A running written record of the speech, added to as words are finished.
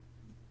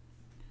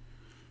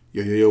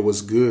Yo,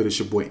 what's good? It's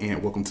your boy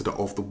Ant. Welcome to the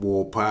Off the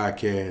Wall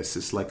podcast.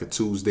 It's like a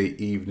Tuesday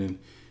evening.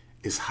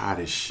 It's hot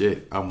as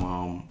shit. I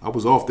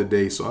was off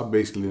today, so I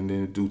basically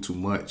didn't do too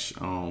much.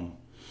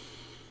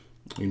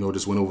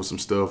 Just went over some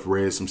stuff,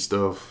 read some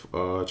stuff,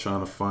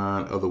 trying to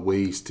find other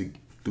ways to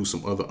do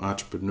some other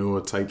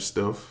entrepreneur type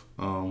stuff.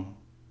 A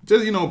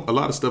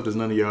lot of stuff that's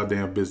none of y'all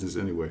damn business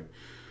anyway.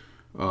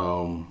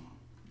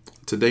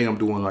 Today I'm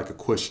doing like a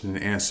question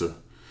and answer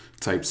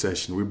type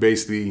session. We're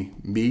basically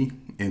me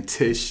and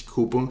Tish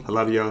Cooper. A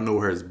lot of y'all know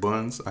her as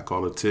BUNZ. I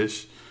call her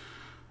Tish.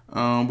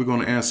 We're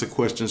going to answer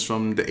questions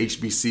from the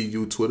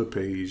HBCU Twitter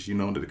page,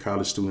 that the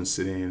college students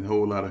sit in. A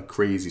whole lot of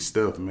crazy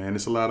stuff, man.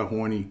 There's a lot of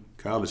horny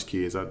college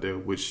kids out there,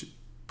 which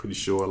pretty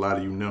sure a lot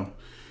of you know.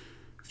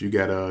 If you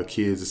got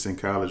kids that's in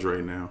college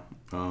right now,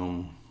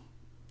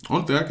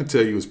 only thing I can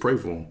tell you is pray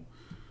for them.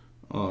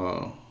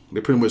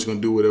 They're pretty much going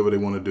to do whatever they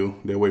want to do.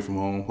 They're away from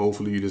home.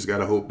 Hopefully, you just got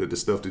to hope that the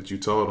stuff that you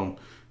taught them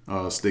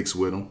sticks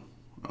with them,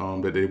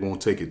 that they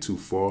won't take it too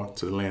far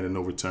to the land of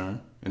no return.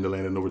 And the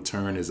land of no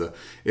return is a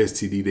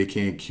STD they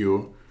can't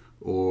cure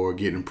or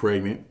getting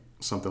pregnant,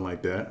 something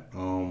like that.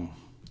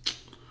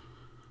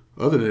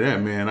 Other than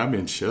that, man, I've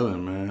been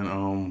chilling,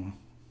 man.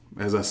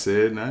 As I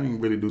said, I didn't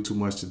really do too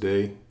much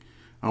today.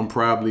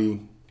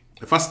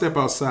 If I step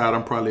outside,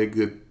 I'm probably a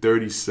good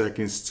 30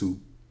 seconds to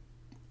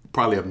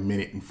probably a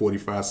minute and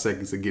 45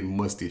 seconds of getting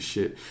musty as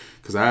shit.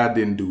 Because I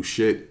didn't do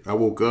shit. I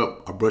woke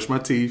up, I brushed my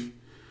teeth.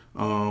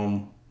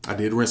 I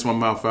did rinse my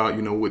mouth out,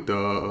 with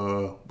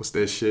the, what's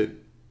that shit?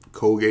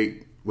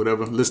 Colgate,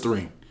 whatever,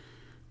 Listerine.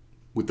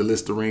 With the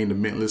Listerine, the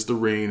mint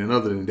Listerine. And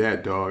other than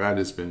that, dog, I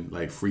just been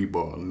like free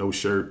ball. No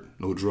shirt,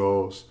 no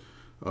drawers,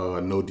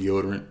 no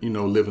deodorant.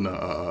 Living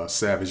a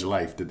savage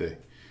life today.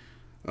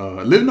 No,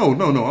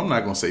 I'm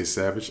not going to say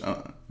savage.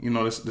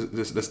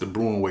 That's the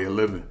Bruin way of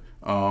living.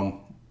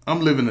 I'm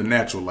living a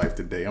natural life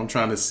today. I'm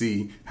trying to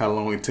see how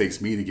long it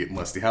takes me to get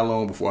musty. How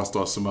long before I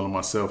start smelling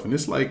myself. And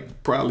it's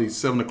like probably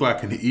 7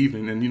 o'clock in the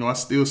evening. And, I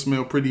still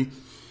smell pretty,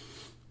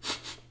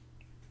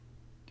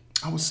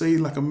 I would say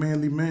like a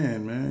manly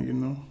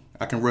man,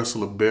 I can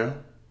wrestle a bear,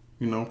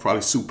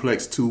 probably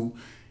suplex 2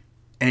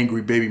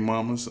 angry baby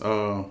mamas.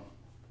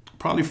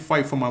 Probably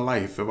fight for my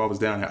life if I was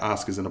down at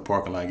Oscars in the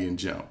parking lot getting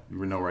jumped.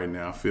 Right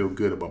now, I feel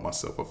good about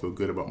myself. I feel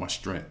good about my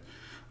strength,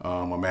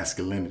 my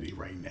masculinity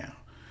right now.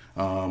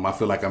 I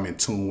feel like I'm in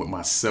tune with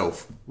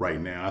myself right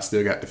now. I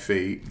still got the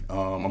fade.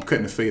 I'm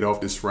cutting the fade off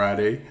this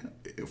Friday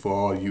for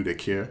all you that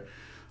care.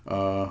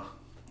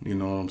 You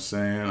know what I'm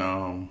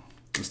saying?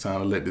 It's time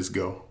to let this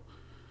go.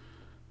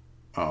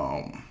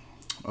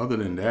 Other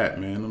than that,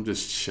 man, I'm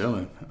just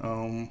chilling.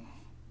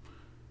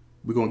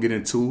 We're going to get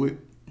into it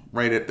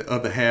right at the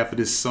other half of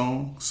this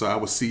song. So I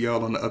will see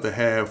y'all on the other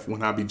half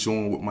when I be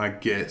joined with my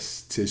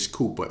guest, Tish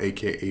Cooper,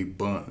 a.k.a.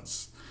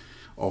 BUNZ,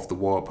 Off the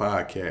Wall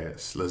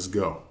podcast. Let's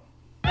go.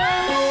 Yeah.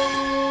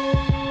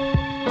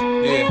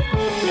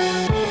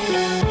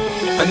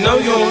 I know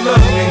you don't love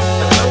me.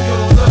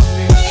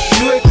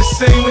 You ain't the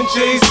same when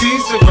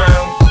Jay-Z's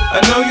around. I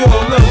know you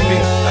don't love me.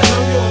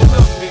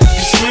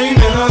 You scream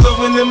and holler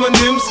when them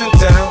M&M's in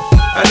town.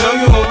 I know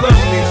you don't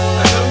love me.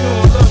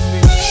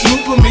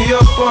 Snooping me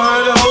up on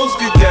how the hoes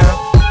get down.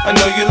 I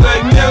know you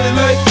like Nelly,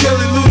 like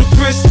Kelly,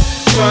 Ludacris.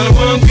 Tryna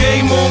run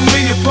game on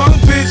me, you punk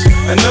bitch.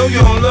 I know you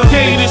don't love me.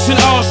 Gators and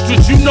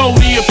ostrich, you know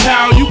the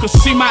apparel. You can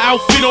see my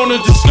outfit on the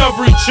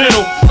Discovery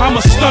Channel. I'm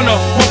a stunner,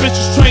 my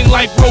bitches train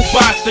like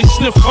robots. They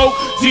sniff coke,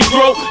 deep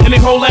throat, and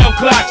they hold out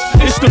clocks.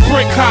 It's the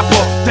brick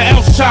copper, the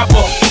ounce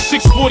chopper, the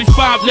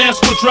 645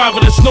 NASCAR driver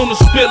that's known to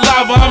spit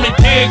lava. I'm in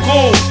dead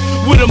gold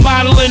with a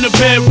model in the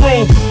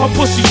bedroom. My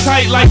pussy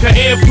tight like an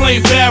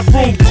airplane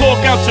bathroom.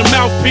 Talk out your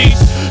mouthpiece.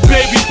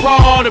 Baby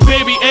Paul, the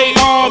baby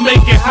AR, make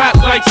it hot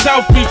like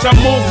South Beach. I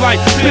move like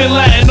Bin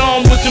Laden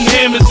on with them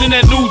hammers in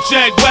that new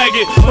Jag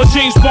wagon. My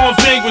jeans spawn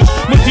vagrants,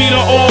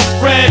 Medina all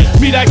red.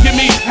 Me that give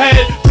me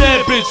head,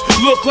 bad bitch.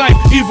 Look like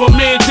Eva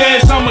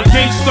Mendez, I'm a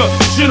gangster.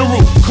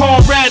 General,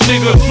 car rat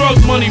nigga. Drug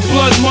money,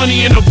 blood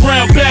money in a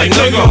brown bag, nigga.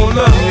 I know you don't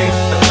love me.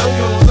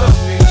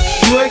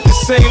 You ain't the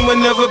same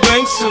whenever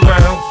Banks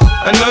around.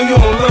 I know you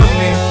don't love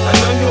me.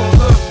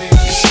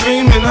 You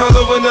scream and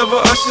holler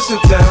whenever Usher's in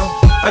town.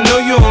 I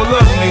know you don't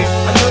love me.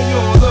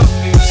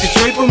 She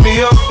draping me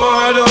up on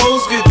how the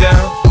hoes get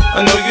down.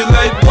 I know you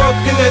like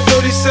walking that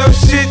dirty South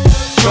shit.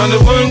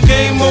 Tryna run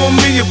game on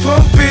me, you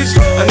punk bitch.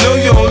 I know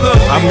you don't love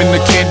me. I'm in the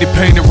candy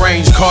painted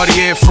range,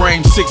 Cartier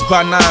frame,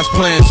 6x9s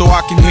playing so I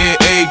can hear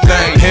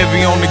everything.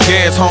 Heavy on the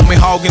gas, homie,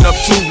 hogging up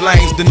 2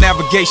 lanes. The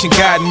navigation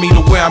guiding me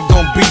to where I'm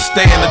gonna be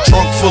staying. A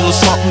trunk full of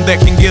something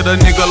that can get a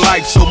nigga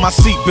life. So my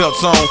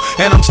seatbelt's on,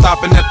 and I'm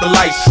stopping at the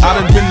lights. I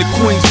done been to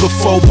Queens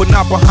before, but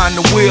not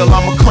behind the wheel.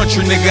 I'm a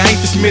country nigga,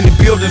 ain't this many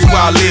buildings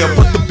where I live.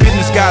 But the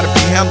business gotta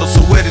be handled, so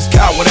where this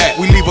coward at?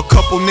 We leave a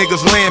couple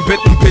niggas laying, bet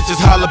them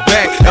bitches holler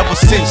back. Ever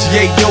since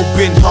Yo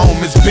been home,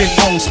 it's been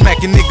on,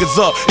 smacking niggas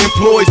up.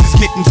 Employees is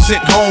getting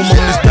sent home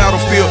on this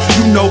battlefield.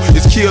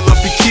 It's kill or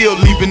be killed,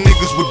 leaving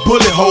niggas with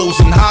bullet holes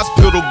and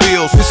hospital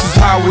bills. This is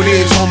how it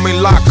is, homie,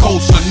 La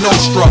Cosa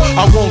Nostra.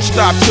 I won't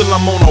stop till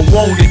I'm on a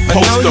wanted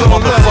poster,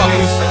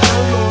 motherfuckers.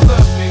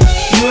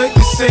 You ain't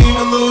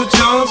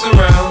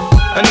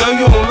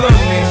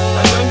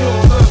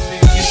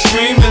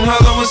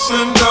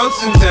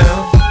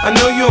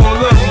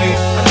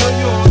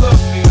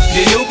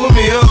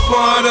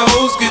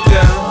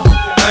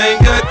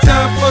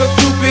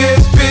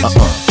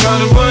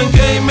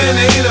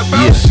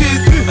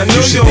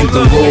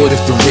Thank the Lord if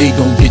the raid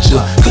don't get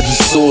ya. Cut the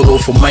sword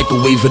off a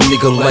microwave a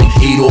nigga like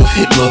Adolf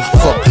Hitler.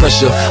 Fuck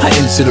pressure, I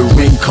enter the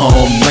ring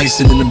calm.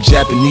 Nicer than them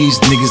Japanese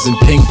niggas in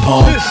ping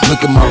pong. Look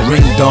at my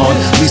ring dawn,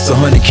 at least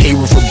 100K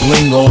worth of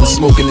bling on.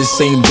 Smoking the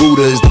same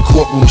Buddha as the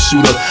courtroom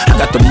shooter.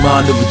 I got the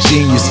mind of a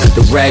genius.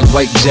 The rag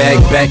white jag,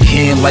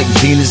 backhand like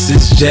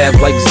Venus's, jab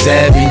like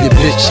Zab. And your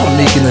bitch, I'm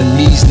making her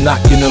knees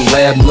knock in the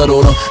lab. Nut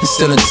on her and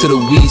sell her to the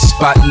weed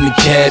spot in the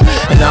cab.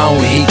 And I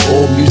don't hate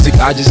all music,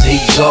 I just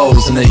hate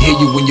jaws. And I hear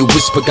you when you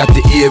whisper, got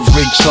the ear of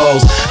Ray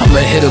Charles. I'm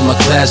ahead of my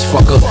class,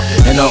 fucker.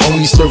 And I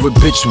only serve a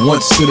bitch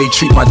once, so they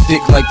treat my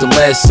dick like the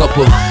Last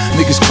Supper.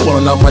 Niggas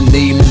calling out my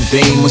name in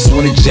vain. Must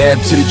want a jab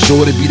to the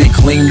jaw to be they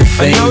claim to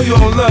fame. I know you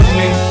don't love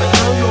me, I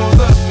know you don't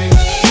love me.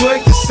 You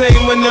ain't the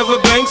same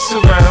whenever Banks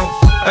around.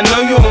 I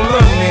know you don't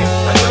love me,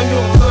 I know you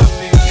don't love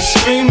me. You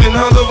scream and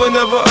holler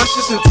whenever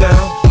Usher's in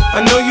town. I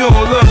know you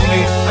don't love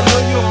me, I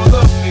know you don't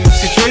love me.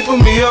 She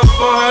draping me up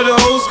on how the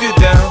hoes get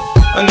down.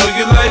 I know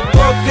you like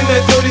walking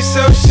that dirty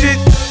self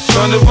shit.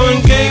 Tryna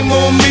run game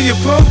on me, you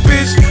punk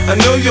bitch. I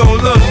know you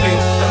don't love me,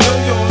 I know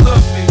you don't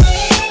love me.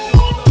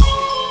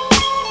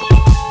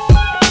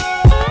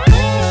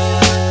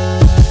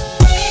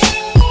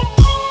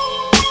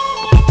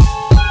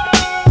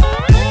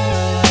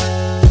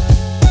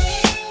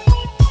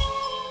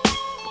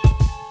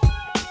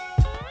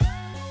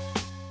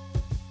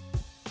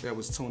 That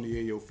was Tony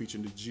Yayo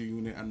featuring the G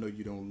Unit. I know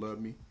you don't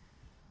love me.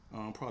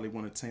 Probably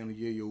one of Tony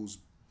Yayo's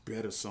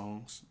better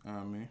songs.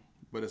 Man,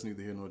 but that's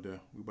neither here nor there.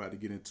 We about to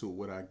get into it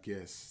with our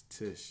guest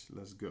Tish.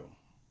 Let's go.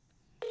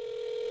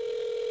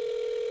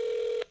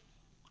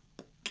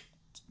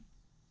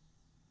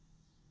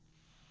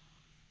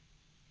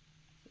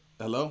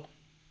 Hello.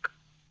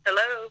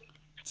 Hello.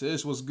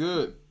 Tish, what's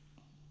good?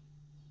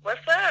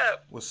 What's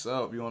up? What's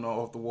up? You on the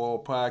Off the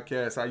Wall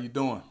podcast? How you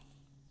doing?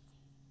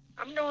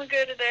 I'm doing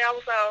good today. I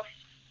was off.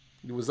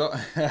 You was off.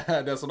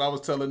 That's what I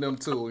was telling them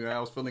too. You know, I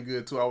was feeling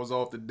good too. I was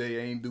off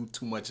today. I ain't do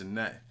too much of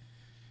that.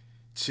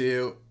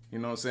 Chill. You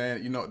know what I'm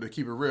saying? You know, to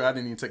keep it real, I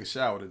didn't even take a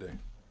shower today.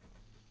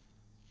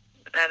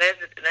 Now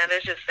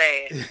that's just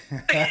sad.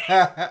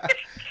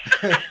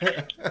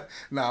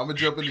 Nah, I'm gonna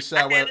jump in the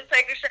shower. I had to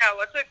take a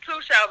shower. I took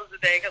 2 showers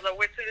today because I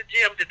went to the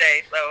gym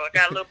today, so I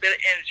got a little bit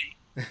of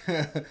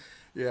energy.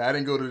 Yeah, I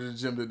didn't go to the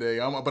gym today.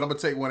 But I'm gonna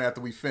take one after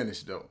we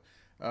finish though.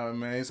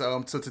 Man,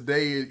 so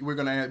today we're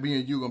gonna me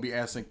and you gonna be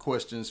asking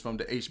questions from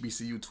the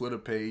HBCU Twitter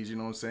page. You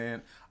know what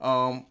I'm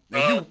saying?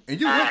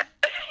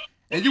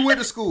 And you went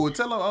to school.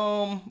 Tell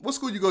them what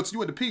school you go to. You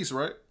went to Peace,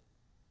 right?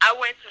 I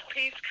went to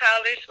Peace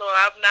College, so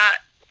I'm not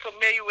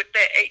familiar with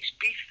that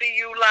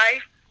HBCU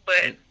life,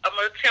 but I'm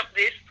gonna attempt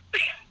this.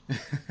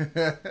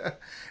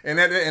 and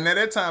at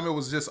that time it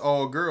was just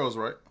all girls,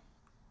 right?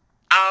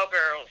 All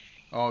girls.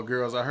 All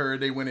girls. I heard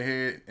they went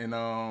ahead and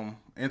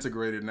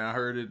integrated. Now I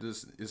heard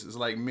it's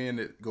like men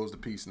that goes to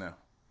Peace now.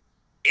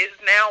 It's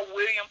now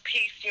William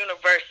Peace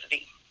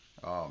University.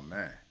 Oh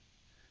man.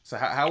 So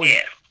how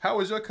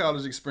was your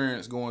college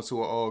experience going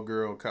to an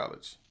all-girl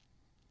college?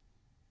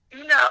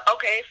 You know,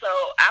 okay, so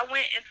I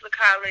went into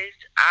college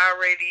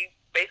already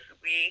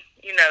basically,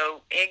 you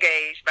know,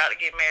 engaged, about to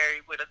get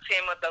married with a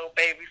 10-month-old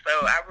baby, so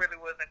I really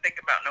wasn't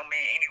thinking about no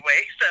man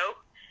anyway, so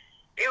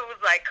it was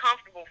like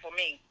comfortable for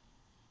me.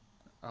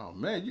 Oh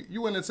man,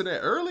 you went into that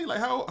early? Like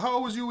how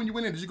old was you when you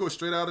went in? Did you go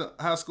straight out of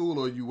high school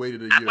or you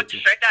waited a year or two? I went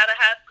straight out of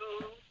high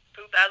school,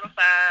 2005,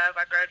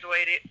 I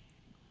graduated,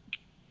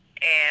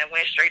 and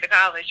went straight to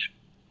college.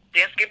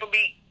 Didn't skip a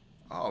beat.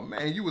 Oh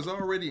man, you was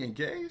already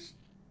engaged?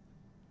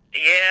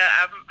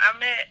 Yeah, I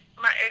met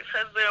my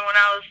ex-husband when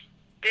I was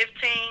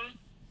 15,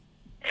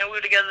 and we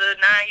were together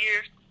 9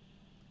 years.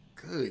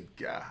 Good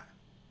God.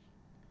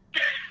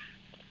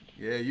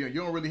 Yeah, you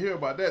don't really hear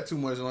about that too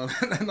much on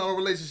no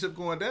relationship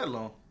going that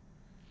long.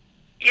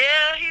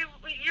 Yeah,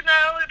 you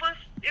know,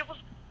 it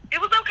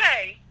was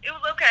okay. It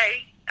was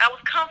okay. I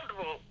was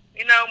comfortable.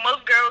 You know,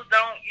 most girls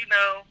don't, you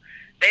know,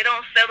 they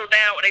don't settle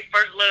down with their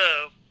first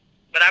love,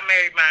 but I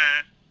married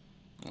mine.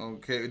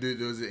 Okay.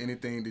 Was there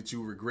anything that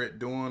you regret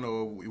doing,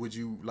 or would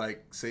you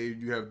like say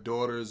you have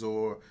daughters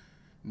or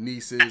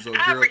nieces or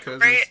girl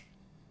cousins?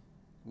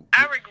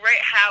 I regret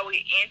how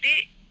it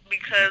ended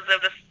because of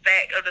the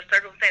fact of the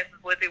circumstances.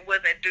 It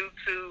wasn't due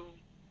to,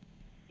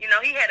 you know,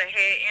 he had a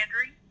head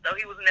injury, so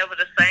he was never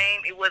the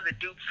same. It wasn't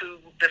due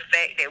to the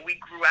fact that we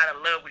grew out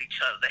of love with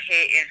each other. The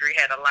head injury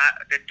had a lot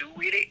to do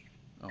with it.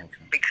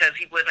 Okay. Because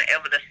he wasn't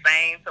ever the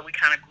same, so we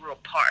kind of grew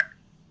apart.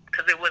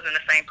 Because it wasn't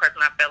the same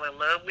person I fell in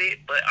love with.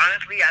 But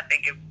honestly, I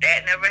think if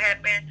that never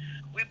happened,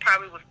 we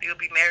probably would still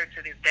be married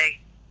to this day.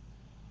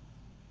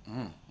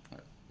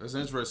 That's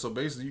interesting. So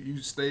basically, you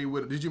stayed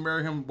with. Did you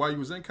marry him while you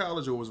was in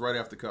college, or was it right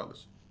after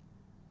college?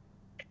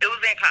 It was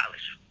in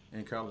college.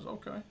 In college,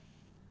 okay.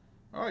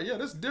 All right, yeah,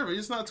 that's different.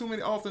 It's not too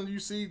many. Often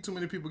you see too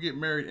many people get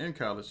married in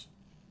college.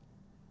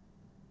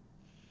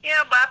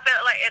 Yeah, but I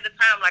felt like at the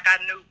time, like I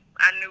knew,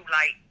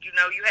 like, you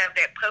know, you have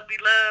that puppy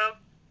love.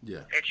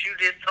 Yeah. That you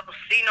just don't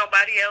see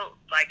nobody else.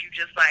 Like, you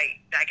just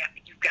like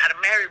you got to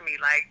marry me.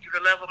 Like, you're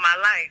the love of my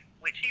life.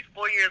 Which he's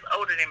 4 years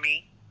older than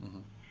me.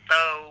 Mm-hmm.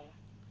 So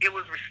it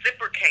was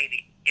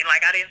reciprocated. and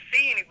like I didn't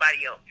see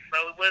anybody else,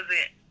 so it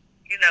wasn't,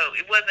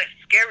 it wasn't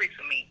scary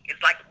to me.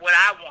 It's like what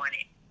I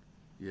wanted.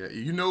 Yeah,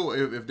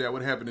 if that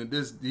would happen in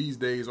these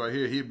days right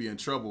here, he'd be in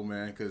trouble,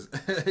 man, because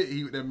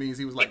that means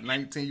he was like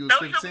 19, you was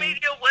 15. Social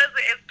media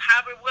wasn't as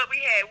popular what we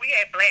had. We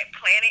had Black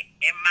Planet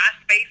and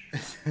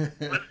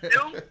MySpace was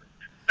new,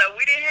 so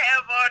we didn't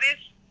have all this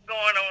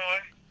going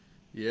on.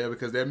 Yeah,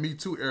 because that Me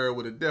Too era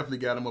would have definitely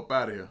got him up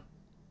out of here.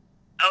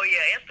 Oh yeah,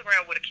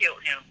 Instagram would have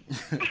killed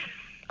him.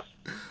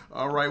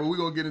 All right, well, we're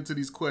going to get into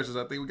these questions.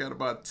 I think we got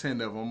about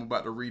 10 of them. I'm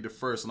about to read the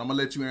first, and I'm going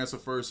to let you answer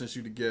first since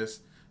you the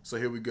guest. So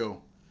here we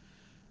go.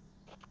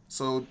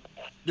 So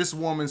this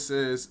woman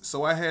says,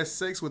 so I had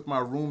sex with my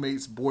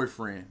roommate's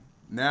boyfriend.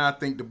 Now I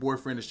think the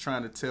boyfriend is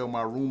trying to tell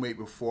my roommate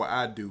before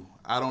I do.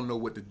 I don't know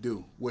what to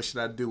do. What should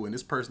I do? And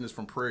this person is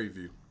from Prairie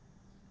View.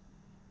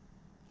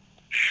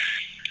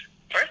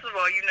 First of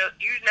all, you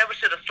never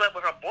should have slept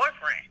with her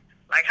boyfriend.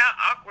 Like, how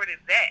awkward is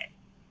that?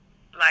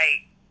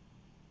 Like,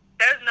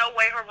 there's no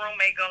way her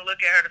roommate gonna look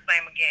at her the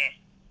same again.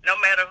 No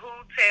matter who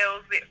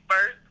tells it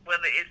first,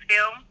 whether it's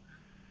him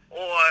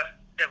or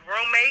the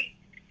roommate,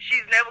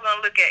 she's never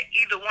gonna look at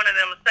either one of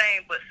them the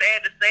same. But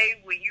sad to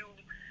say, when you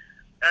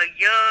a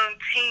young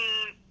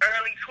teen,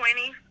 early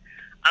 20s,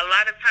 a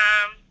lot of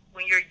times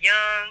when you're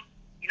young,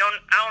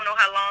 I don't know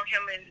how long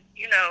him and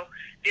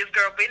this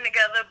girl been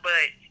together,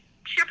 but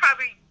she'll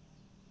probably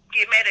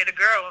get mad at the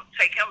girl and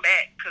take him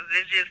back because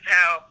it's just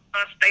how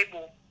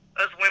unstable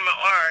us women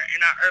are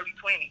in our early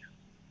 20s.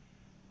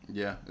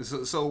 Yeah.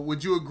 So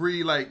would you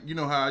agree, like,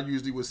 how I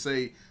usually would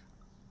say,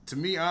 to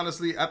me,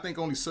 honestly, I think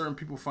only certain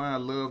people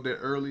find love that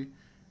early.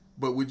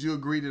 But would you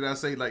agree that I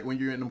say, like, when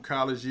you're in them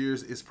college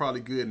years, it's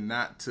probably good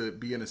not to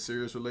be in a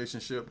serious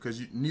relationship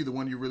because neither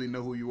one of you really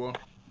know who you are?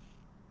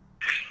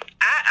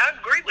 I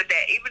agree with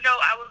that. Even though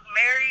I was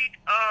married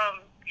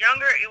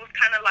younger, it was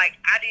kind of like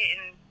I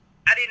didn't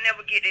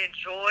ever get to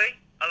enjoy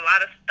a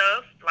lot of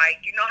stuff. Like,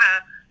 you know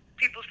how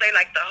people say,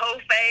 like, the whole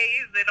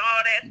phase and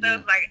all that stuff?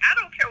 Yeah. Like, I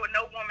don't care what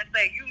no woman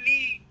say. You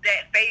need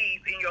that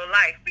phase in your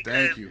life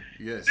because Thank you.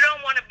 Yes. you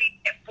don't want to be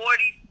a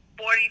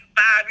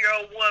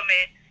 45-year-old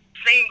woman,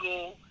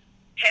 single,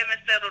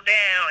 haven't settled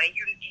down, and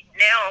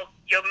now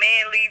your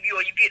man leave you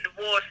or you get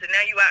divorced, and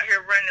now you out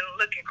here running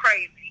looking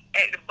crazy,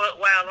 acting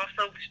butt wild on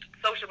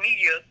social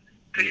media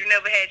because you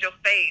never had your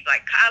phase.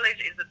 Like,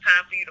 college is the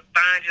time for you to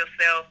find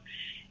yourself,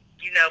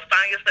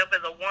 find yourself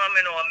as a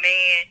woman or a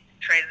man,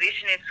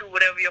 transition into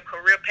whatever your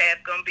career path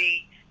gonna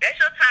be.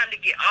 That's your time to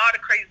get all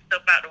the crazy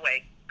stuff out the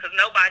way because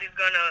nobody's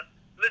gonna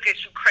look at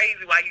you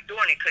crazy while you're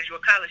doing it because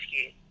you're a college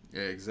kid.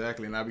 Yeah,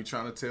 exactly. And I be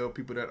trying to tell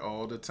people that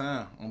all the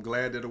time. I'm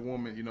glad that a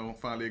woman,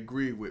 finally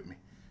agreed with me.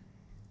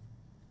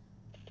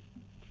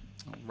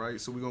 All right,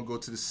 so we're going to go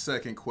to the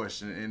second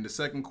question. And the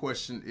second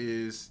question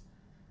is,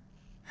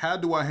 how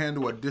do I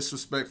handle a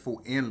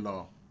disrespectful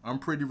in-law? I'm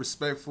pretty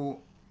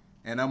respectful,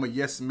 and I'm a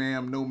yes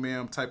ma'am, no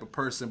ma'am type of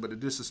person, but the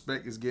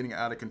disrespect is getting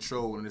out of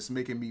control, and it's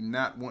making me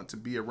not want to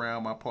be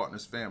around my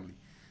partner's family.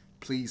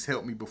 Please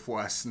help me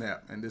before I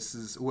snap. And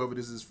whoever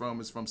this is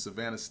from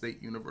Savannah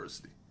State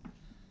University.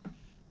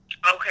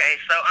 Okay,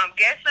 so I'm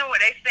guessing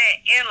when they saying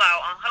in-law,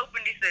 I'm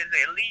hoping this is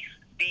at least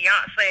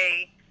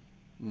Beyonce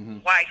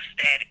wife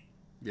status.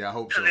 Yeah, I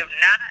hope so. Because if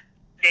not,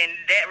 then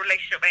that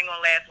relationship ain't going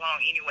to last long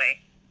anyway.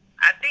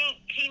 I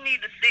think he needs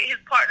to sit his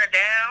partner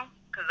down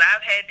because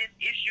I've had this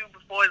issue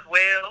before as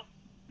well.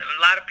 A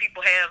lot of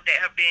people have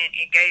that have been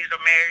engaged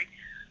or married.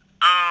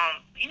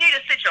 You need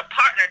to sit your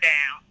partner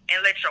down and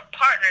let your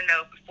partner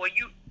know before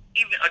you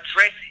even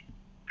address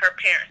her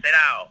parents at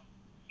all.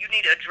 You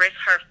need to address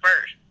her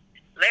first.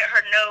 Let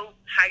her know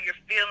how you're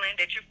feeling,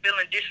 that you're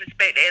feeling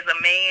disrespect as a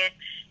man.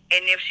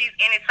 And if she's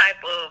any type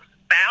of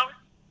spouse,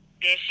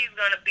 then she's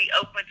going to be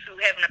open to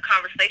having a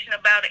conversation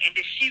about it. And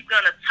then she's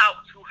going to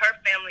talk to her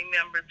family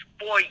members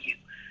for you.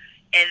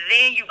 And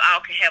then you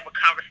all can have a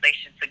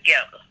conversation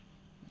together.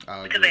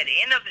 Because at the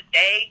end of the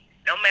day,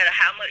 no matter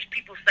how much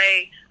people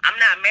say, I'm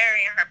not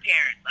marrying her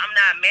parents, I'm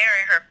not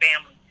marrying her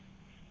family,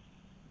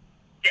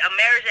 a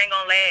marriage ain't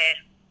going to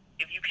last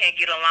if you can't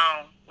get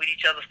along with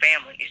each other's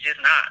family. It's just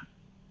not.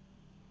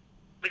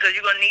 Because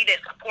you're going to need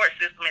that support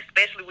system,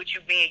 especially with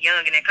you being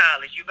young and in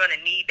college. You're going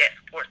to need that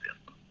support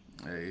system.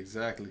 Hey,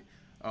 exactly.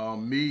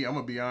 I'm going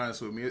to be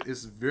honest with me.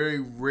 It's very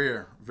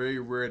rare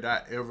that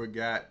I ever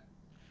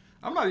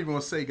I'm not even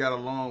going to say got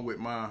along with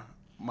my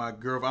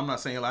girl. I'm not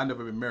saying I've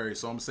never been married,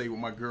 so I'm going to say with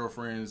my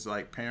girlfriends,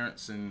 like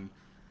parents and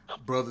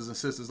brothers and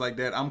sisters like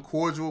that. I'm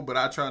cordial, but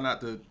I try not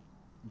to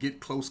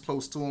get close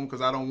to them because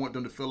I don't want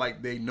them to feel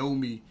like they know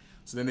me.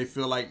 So then they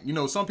feel like,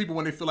 some people,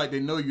 when they feel like they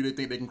know you, they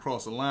think they can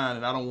cross a line,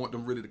 and I don't want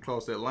them really to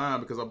cross that line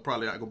because I'm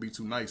probably not going to be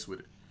too nice with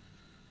it.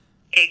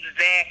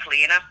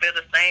 Exactly, and I feel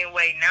the same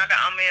way. Now that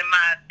I'm in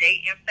my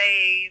dating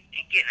phase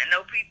and getting to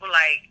know people,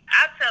 like,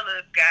 I tell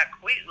a guy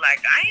quick,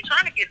 like, I ain't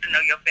trying to get to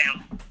know your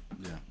family.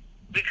 Yeah.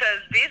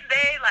 Because this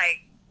day,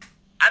 like,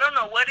 I don't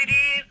know what it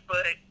is,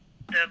 but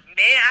the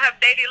men I have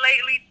dated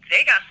lately,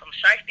 they got some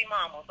shiesty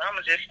mamas. I'm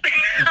going to just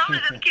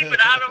keep it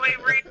all the way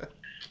real.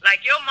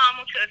 Like, your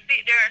mama could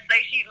sit there and say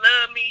she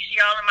loved me, she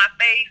all in my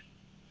face,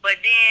 But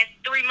then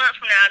 3 months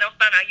from now, I don't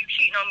find out you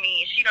cheating on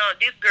me,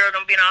 and this girl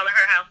done been all in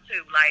her house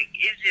too. Like,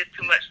 it's just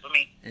too much for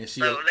me. And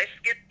so let's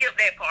skip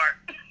that part.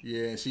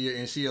 Yeah,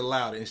 and she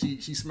allowed it,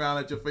 and she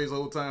smiled at your face the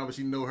whole time, but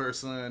she know her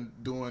son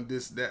doing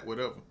this, that,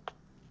 whatever.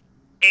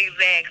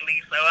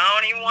 Exactly. So I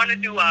don't even want to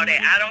do all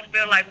that. I don't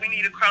feel like we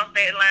need to cross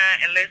that line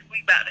unless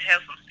we about to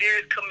have some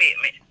serious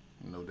commitment.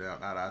 No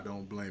doubt. I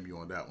don't blame you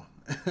on that one.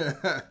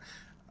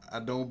 I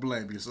don't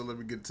blame you. So let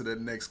me get to the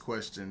next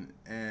question.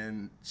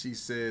 And she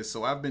says,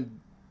 so I've been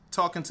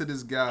talking to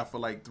this guy for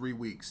like 3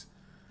 weeks.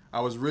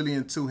 I was really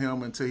into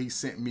him until he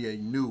sent me a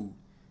nude.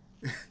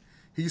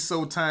 He's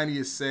so tiny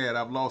it's sad.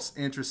 I've lost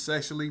interest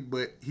sexually,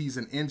 but he's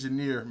an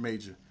engineer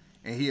major,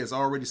 and he has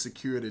already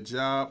secured a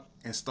job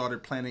and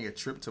started planning a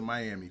trip to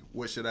Miami.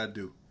 What should I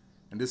do?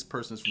 And this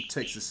person is from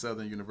Texas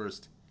Southern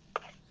University.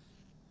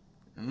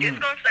 It's going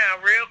to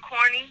sound real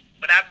corny,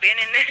 but I've been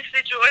in that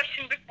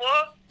situation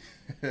before.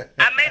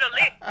 I made a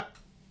list.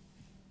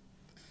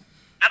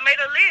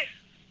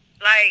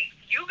 Like,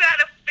 you got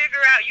to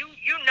figure out, you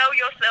know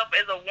yourself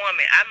as a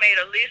woman. I made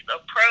a list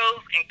of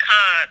pros and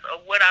cons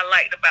of what I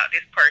liked about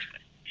this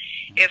person.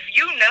 If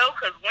you know,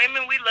 because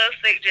women, we love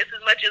sex just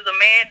as much as a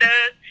man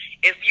does,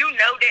 if you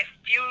know that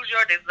fuels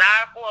your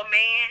desire for a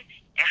man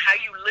and how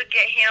you look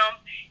at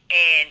him,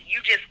 and you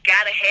just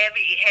got to have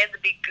it, it has to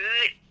be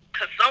good,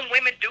 because some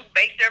women do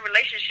base their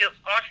relationships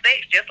on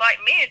sex just like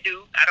men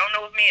do. I don't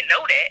know if men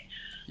know that.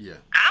 Yeah.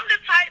 I'm the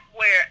type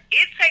where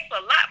it takes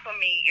a lot for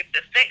me if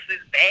the sex is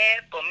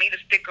bad for me to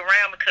stick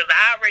around, because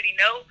I already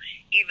know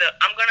either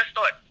I'm going to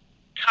start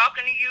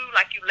talking to you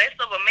like you less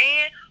of a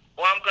man,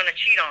 or I'm going to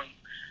cheat on you.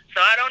 So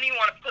I don't even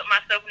want to put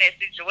myself in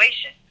that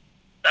situation.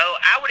 So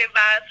I would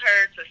advise her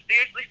to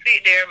seriously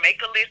sit there,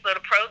 make a list of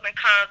the pros and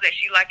cons that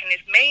she like in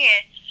this man,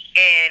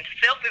 and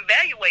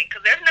self-evaluate, because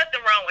there's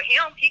nothing wrong with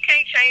him. He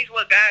can't change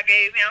what God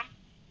gave him.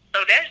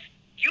 So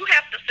you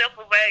have to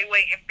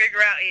self-evaluate and figure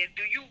out is,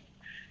 do you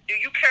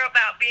care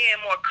about being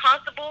more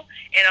comfortable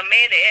in a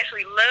man that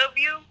actually loves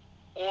you,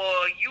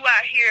 or you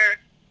out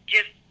here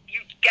just, you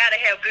got to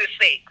have good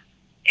sex.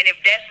 And if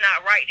that's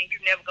not right, then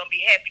you're never going to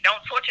be happy.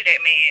 Don't torture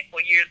that man for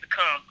years to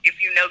come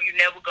if you know you're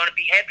never going to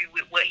be happy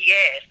with what he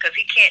has, because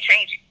he can't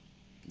change it.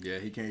 Yeah,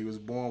 he can't. He was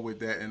born with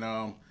that. And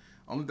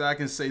only thing I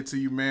can say to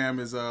you, ma'am,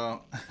 is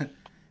I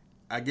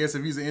guess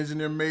if he's an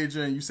engineer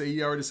major and you say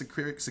he already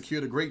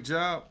secured a great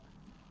job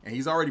and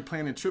he's already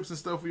planning trips and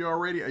stuff for you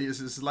already, it's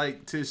just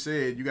like Tish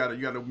said, you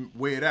gotta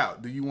weigh it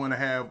out. Do you want to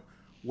have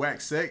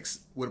whack sex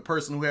with a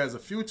person who has a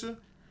future,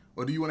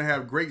 or do you want to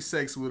have great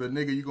sex with a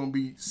nigga you're gonna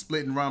be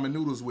splitting ramen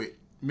noodles with,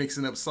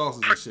 mixing up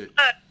sauces and shit?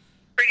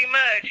 Pretty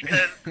much,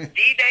 because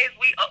these days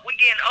we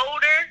getting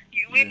older.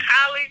 You in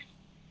college.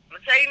 I'm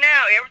gonna tell you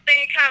now,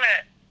 everything kind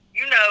of,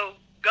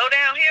 go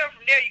downhill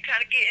from there. You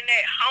kind of get in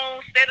that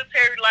home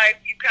sedentary life.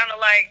 You kind of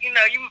like, you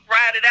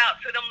ride it out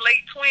to them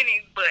late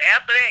 20s. But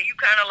after that, you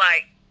kind of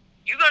like,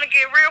 you're going to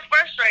get real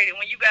frustrated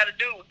when you got to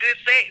do good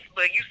sex,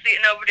 but you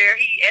sitting over there,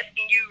 he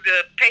asking you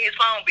to pay his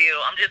phone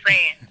bill. I'm just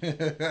saying.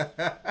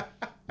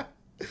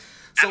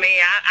 So,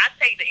 I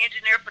take the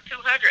engineer for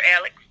 200,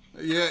 Alex.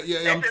 Yeah.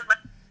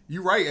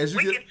 You're right.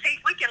 We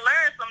can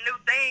learn some new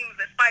things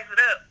and spice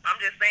it up. I'm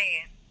just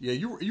saying. Yeah,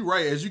 you're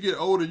right. As you get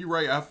older, you're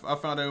right. I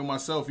found out with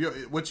myself.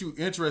 What you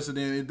interested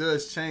in, it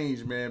does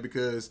change, man.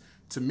 Because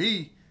to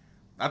me,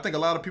 I think a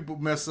lot of people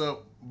mess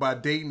up by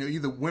dating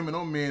either women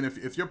or men.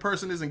 If your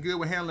person isn't good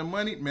with handling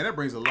money, man, that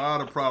brings a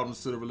lot of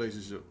problems to the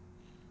relationship.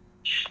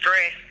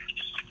 Stress.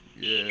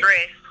 Yeah.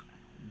 Stress.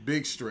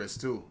 Big stress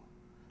too.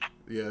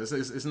 Yeah,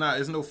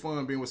 it's no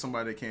fun being with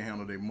somebody that can't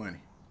handle their money.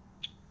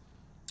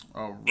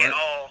 All right. At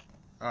all.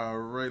 All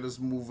right, let's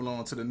move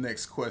along to the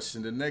next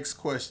question. The next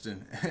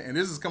question, and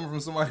this is coming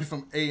from somebody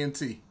from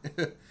A&T.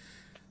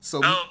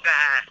 Oh,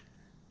 God.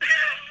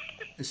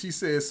 She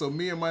says, so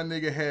me and my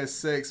nigga had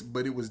sex,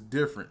 but it was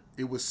different.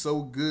 It was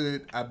so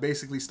good, I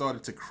basically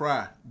started to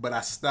cry, but I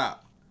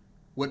stopped.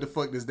 What the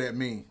fuck does that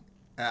mean?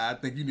 I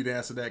think you need to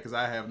answer that, because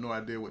I have no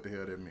idea what the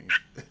hell that means.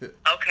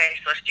 Okay,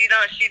 so she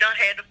done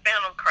had the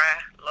phantom cry.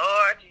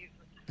 Lord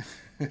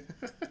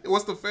Jesus.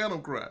 What's the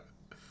phantom cry?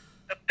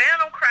 The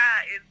phantom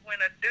cry is when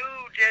a dude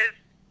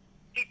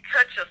he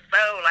touch your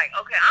soul. Like,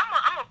 okay,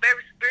 I'm a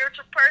very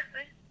spiritual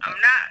person. I'm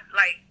not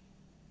like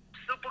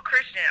super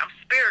Christian. I'm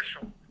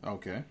spiritual.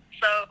 Okay.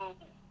 So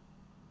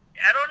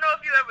I don't know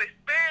if you ever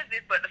experienced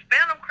it, but the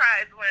phantom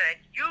cry is when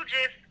you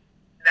just,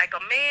 like a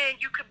man,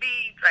 you could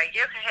be like,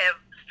 you can have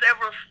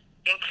several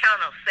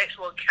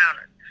sexual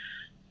encounters,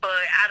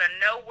 but out of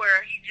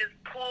nowhere he just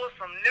pulls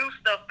some new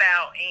stuff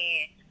out,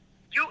 and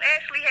you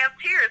actually have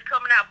tears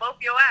coming out both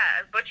your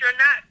eyes, but you're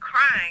not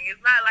crying.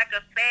 It's not like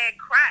a sad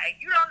cry.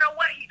 You don't know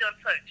what he done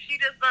touched. She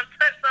just done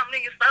touched something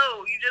in your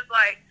soul. You just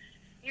like,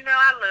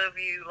 I love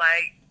you.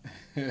 Like,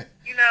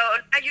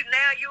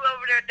 now you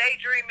over there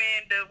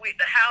daydreaming with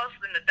the house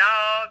and the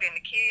dog and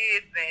the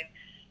kids, and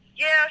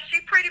yeah,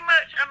 she pretty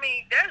much,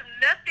 there's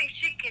nothing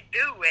she can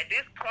do at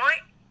this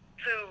point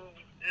to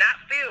not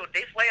feel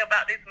this way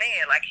about this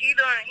man. Like, he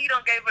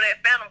done gave her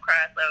that phantom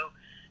cry. So,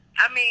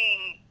 I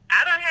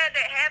done had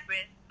that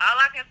happen. all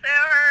I can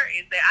tell her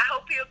is that I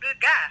hope he a good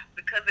guy,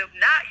 because if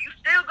not, you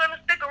still gonna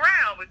stick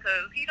around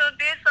because he done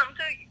did something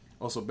to you.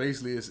 Also,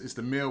 basically, it's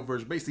the male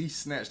version. Basically, he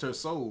snatched her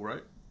soul,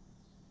 right?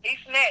 He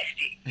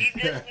snatched it. He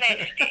just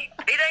snatched it.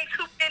 It ain't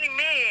too many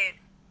men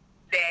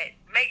that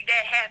make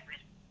that happen,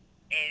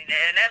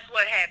 and that's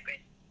what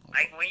happened.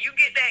 Like when you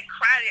get that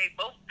cry, they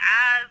both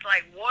eyes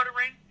like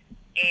watering,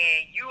 and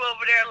you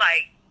over there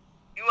like,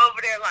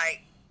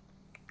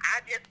 I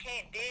just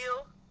can't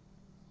deal.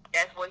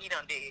 That's what he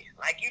done did.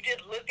 Like, you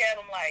just look at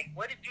him like,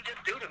 what did you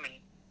just do to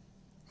me?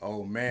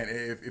 Oh, man.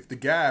 If the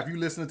guy, if you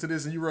listening to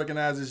this and you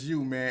recognize it's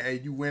you, man, hey,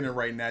 you winning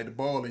right now. The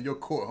ball in your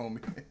court,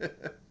 homie. That's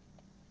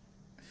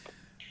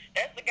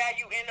the guy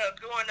you end up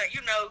doing,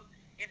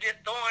 you just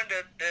throwing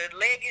the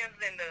leggings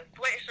and the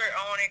sweatshirt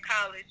on in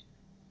college,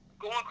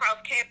 going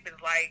across campus,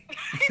 like...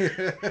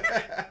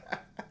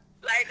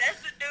 Like, that's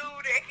the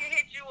dude that can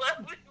hit you up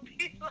and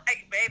be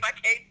like, babe, I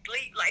can't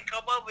sleep. Like,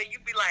 come over. And you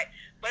be like,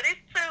 but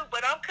it's 2,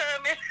 but I'm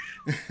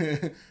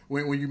coming.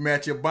 when you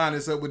match your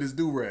bonnets up with his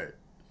do-rag.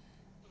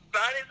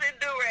 Bonnets and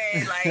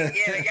do-rag. Like,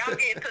 yeah, y'all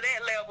get to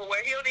that level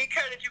where he don't even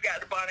care that you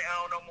got the bonnet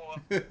on no more.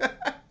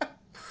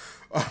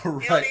 All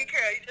right. He don't even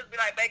care. He just be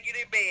like, babe, get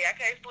in bed. I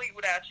can't sleep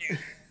without you.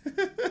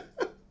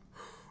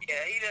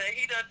 Yeah, he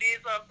done did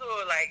something to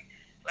her. Like,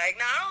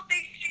 no, I don't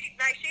think she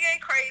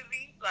ain't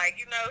crazy. Like,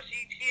 she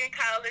in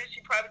college.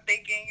 She probably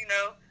thinking,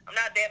 I'm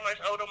not that much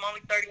older. I'm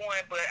only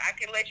 31, but I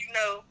can let you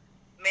know,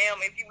 ma'am,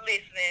 if you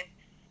listening,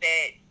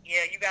 that,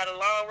 yeah, you got a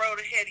long road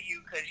ahead of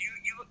you, because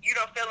you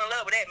don't fell in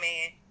love with that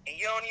man, and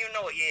you don't even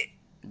know it yet.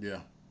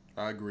 Yeah,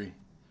 I agree.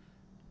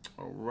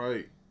 All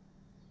right.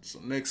 So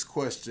next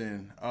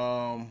question.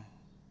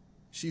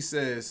 She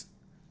says,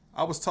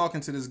 I was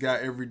talking to this guy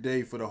every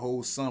day for the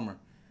whole summer,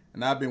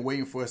 and I've been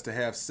waiting for us to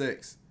have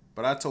sex.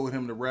 But I told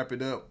him to wrap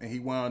it up, and he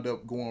wound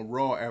up going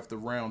raw after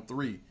round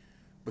 3.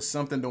 But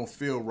something don't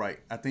feel right.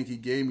 I think he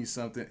gave me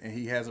something, and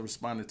he hasn't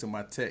responded to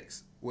my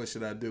text. What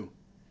should I do?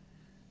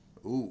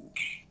 Ooh.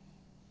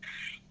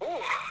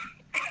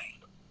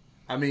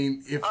 I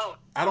mean,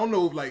 I don't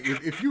know, like,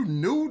 if you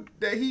knew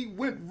that he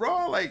went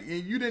raw, like,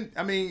 and you didn't,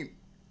 I mean,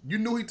 you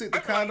knew he took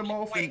the condom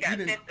off, and you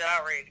didn't.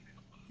 Already.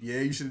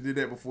 Yeah, you should have did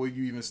that before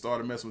you even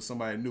started messing with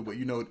somebody new. But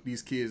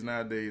these kids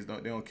nowadays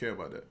they don't care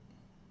about that.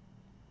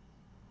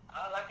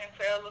 All I can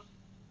tell them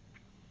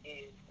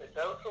is to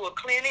go to a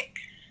clinic.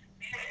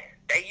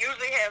 They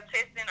usually have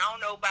testing. I don't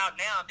know about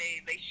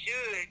nowadays. They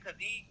should, because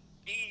these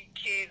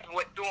kids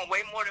were doing way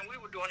more than we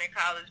were doing in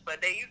college.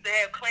 But they used to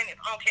have clinics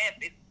on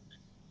campus.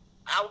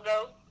 I would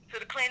go to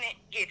the clinic,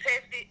 get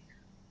tested,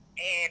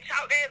 and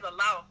there's a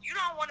loss. You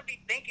don't want to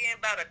be thinking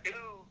about a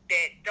dude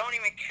that don't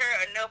even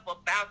care enough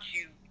about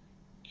you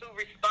to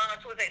respond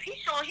to it.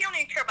 He's showing he don't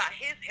even care about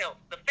his health.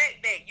 The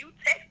fact that you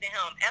texting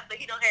him after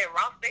he done had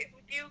raw sex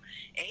with you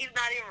and he's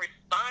not even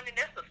responding,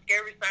 that's a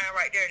scary sign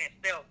right there in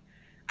itself.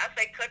 I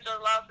say cut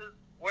your losses,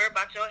 worry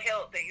about your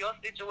health and your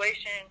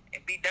situation, and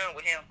be done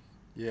with him.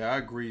 Yeah, I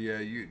agree. Yeah,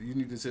 you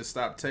need to just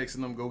stop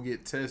texting them, go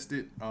get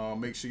tested,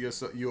 make sure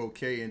you're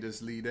okay, and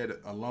just leave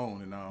that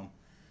alone.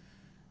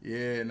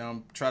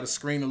 And try to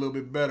screen a little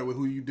bit better with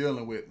who you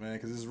dealing with, man,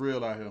 because it's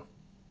real out here.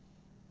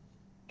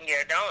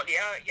 Yeah, y'all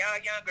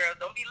young girls,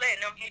 don't be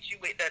letting them hit you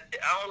with that's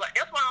why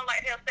I don't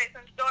like to have sex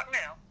in the dark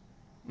now.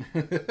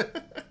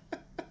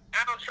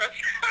 I don't trust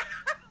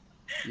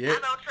Yeah. I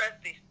don't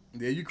trust this.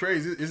 Yeah, you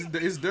crazy.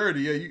 It's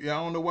dirty. Yeah, I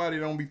don't know why they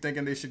don't be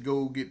thinking they should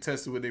go get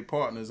tested with their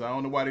partners. I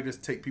don't know why they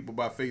just take people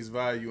by face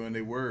value and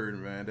their word,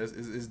 man.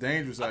 It's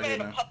dangerous out here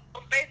now. I made a post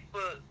on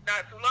Facebook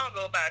not too long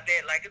ago about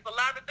that. Like, it's a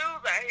lot of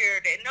dudes out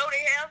here that know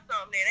they have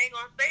something and ain't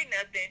gonna say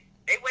nothing.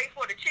 They wait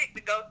for the chick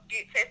to go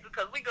get tested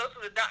because we go to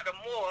the doctor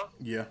more.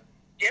 Yeah.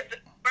 Just to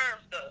confirm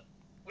stuff,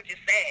 which is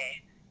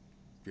sad.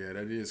 Yeah,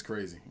 that is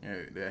crazy.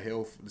 Yeah, that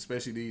health,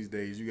 especially these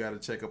days, you got to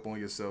check up on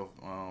yourself.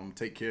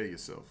 Take care of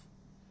yourself.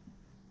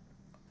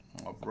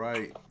 All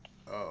right.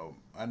 Our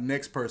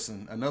next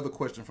person, another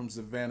question from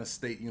Savannah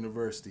State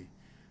University.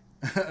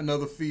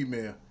 Another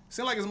female.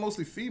 Seems like it's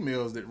mostly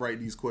females that write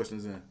these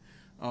questions in.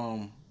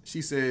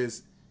 She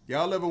says,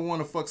 y'all ever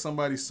want to fuck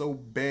somebody so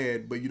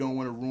bad, but you don't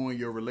want to ruin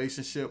your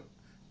relationship?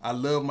 I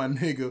love my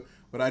nigga,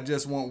 but I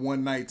just want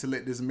one night to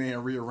let this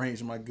man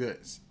rearrange my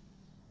guts.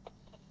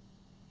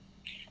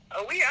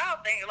 We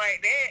all think like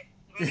that.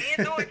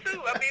 Men do it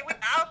too. I mean, we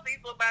all see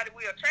somebody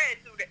we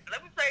attracted to. Let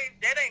me tell you,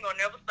 that ain't gonna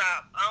never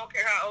stop. I don't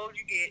care how old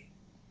you get.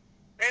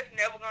 That's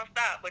never gonna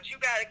stop. But you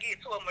gotta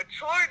get to a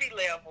maturity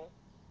level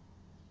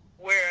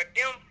where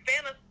them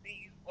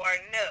fantasies are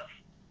enough.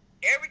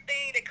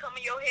 Everything that come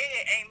in your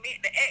head ain't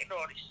meant to act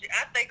on it.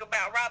 I think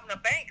about robbing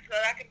a bank so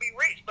I can be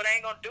rich, but I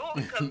ain't gonna do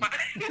it because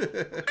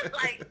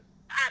like,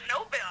 I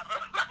know better.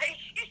 Like,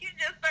 it's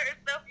just certain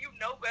stuff you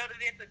know better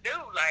than to do.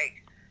 Like,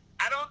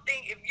 I don't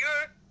think if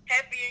you're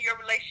happy in your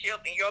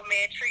relationship and your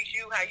man treats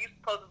you how you're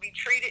supposed to be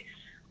treated,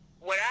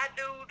 what I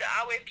do to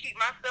always keep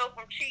myself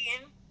from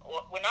cheating,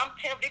 or when I'm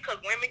tempted, because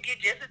women get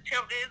just as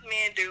tempted as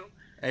men do.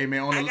 Hey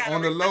man,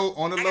 on the low,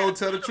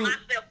 tell the truth.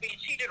 Myself being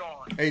cheated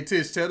on. Hey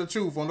Tish, tell the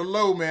truth. On the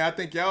low, man, I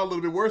think y'all a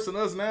little bit worse than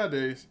us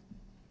nowadays.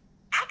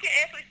 I can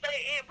actually say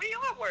end, we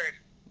are worse.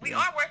 We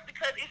are worse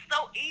because it's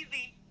so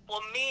easy for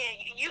men.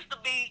 It used to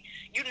be,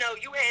 you know,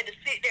 you had to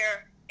sit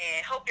there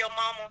and hope your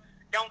mama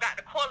don't got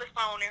the cordless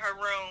phone in her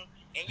room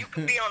and you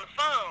could be on the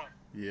phone.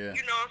 Yeah.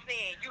 You know what I'm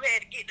saying? You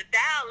had to get the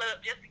dial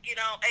up just to get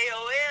on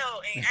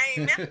AOL and I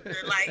ain't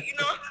messing like, you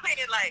know what I'm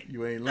saying? Like,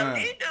 You ain't so lying.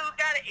 these dudes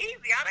got it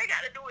easy. All they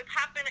got to do is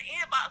hop in the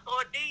inbox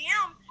or a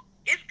DM.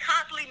 It's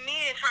constantly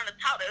men trying to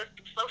talk to us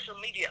through social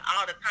media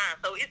all the time.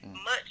 So it's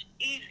much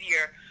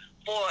easier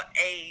for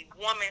a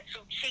woman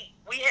to cheat.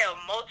 We have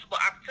multiple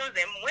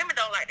opportunities, and women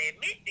don't like to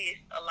admit this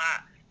a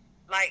lot.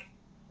 Like,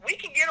 we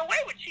can get away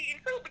with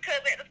cheating too, because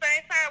at the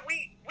same time,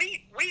 we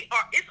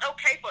are. It's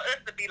okay for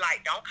us to be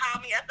like, don't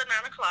call me after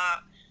 9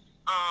 o'clock.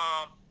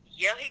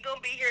 Yeah, he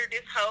gonna be here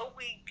this whole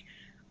week.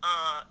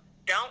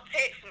 Don't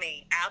text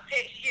me. I'll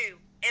text you.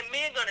 And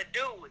men gonna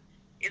do it.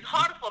 It's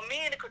harder for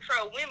men to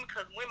control women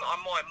because women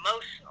are more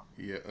emotional.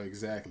 Yeah,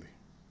 exactly.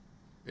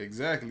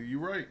 You're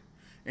right.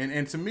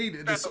 And to me,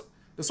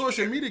 the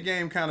social media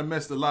game kind of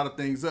messed a lot of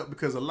things up,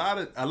 because a lot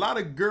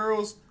of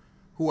girls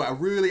who are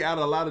really out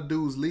of a lot of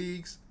dudes'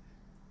 leagues,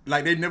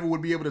 like, they never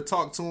would be able to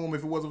talk to them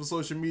if it wasn't for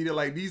social media.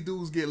 Like, these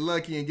dudes get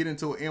lucky and get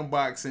into an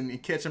inbox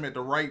and catch them at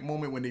the right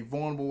moment when they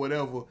vulnerable,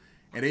 whatever,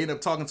 and they end up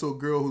talking to a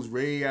girl who's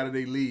way out of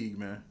their league,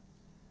 man.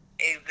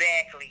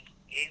 Exactly.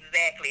 And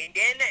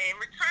then in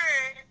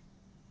return,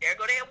 there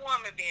go that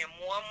woman being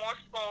more and more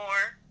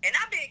scorned. And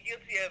I've been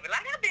guilty of it.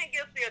 Like, I've been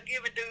guilty of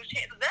giving dudes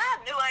chances that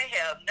I knew I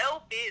have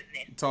no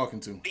business Talking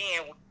to.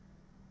 being.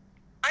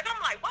 Like, I'm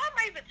like, why am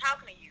I even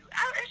talking to you?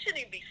 I shouldn't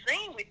even be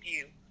seen with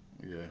you.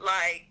 Yeah.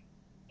 Like,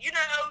 you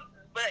know,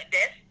 but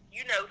that's,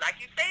 you know, like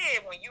you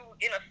said, when you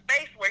in a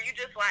space where you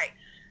just like,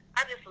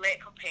 I just lack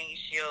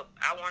companionship,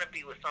 I want to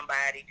be with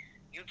somebody,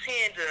 you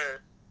tend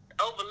to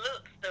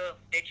overlook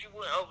stuff that you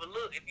wouldn't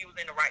overlook if you was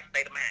in the right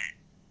state of mind.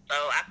 So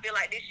I feel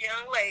like this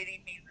young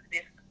lady needs to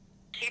just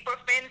keep her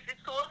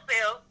fantasies to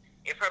herself.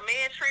 If her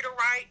man treat her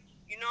right,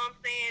 you know what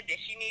I'm saying, then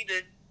she need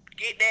to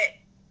get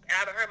that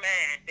out of her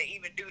mind to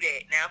even do that.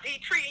 Now, if he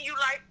treating you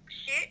like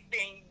shit,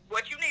 then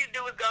what you need to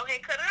do is go ahead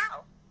and cut it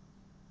out.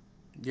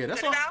 Yeah,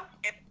 that's cut why. it out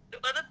and do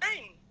other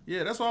things.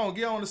 Yeah, that's why I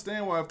don't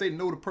understand why, if they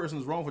know the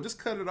person's wrong, for just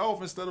cut it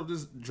off instead of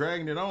just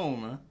dragging it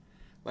on, man.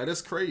 Like,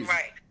 that's crazy.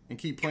 Right. And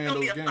keep playing It's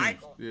those gonna be a games.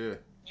 cycle. Yeah.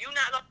 You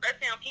not gonna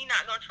trust him. He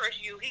not gonna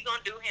trust you. He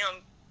gonna do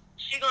him.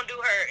 She gonna do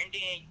her, and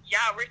then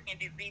y'all risking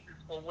diseases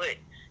for what?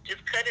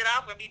 Just cut it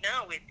off and be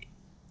done with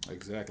it.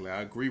 Exactly.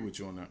 I agree with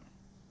you on that.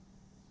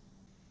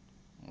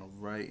 All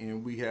right,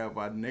 and we have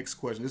our next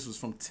question. This was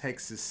from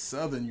Texas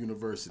Southern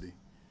University.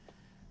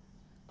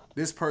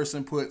 This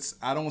person puts,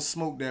 I don't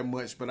smoke that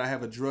much, but I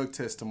have a drug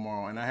test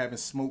tomorrow, and I haven't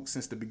smoked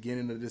since the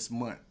beginning of this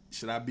month.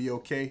 Should I be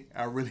okay?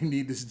 I really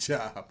need this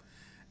job.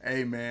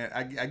 Hey, man,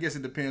 I guess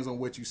it depends on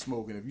what you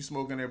smoking. If you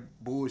smoking that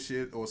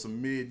bullshit or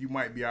some mid, you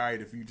might be all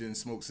right if you didn't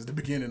smoke since the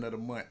beginning of the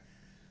month.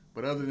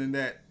 But other than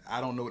that,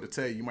 I don't know what to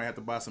tell you. You might have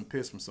to buy some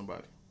piss from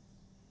somebody.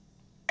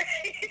 I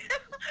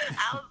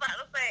was about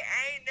to say,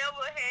 I ain't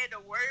never had to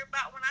worry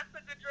about when I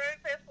took a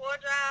drug test for a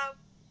job.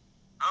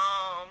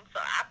 So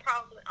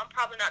I'm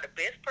probably not the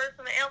best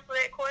person to answer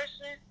that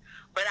question.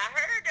 But I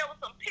heard there was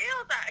some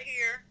pills out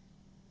here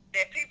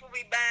that people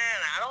be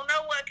buying. I don't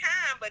know what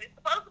kind, but it's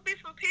supposed to be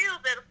some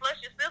pills that'll flush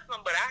your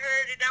system. But I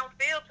heard it don't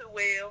feel too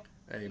well.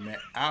 Hey, man,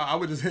 I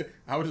would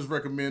just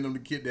recommend them to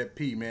get that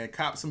pee, man.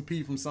 Cop some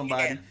pee from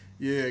somebody.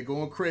 Yeah,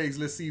 go on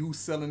Craigslist, see who's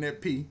selling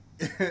that pee.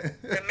 To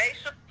make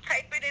sure you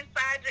tape it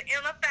inside your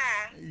inner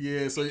thigh.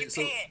 Yeah, so It's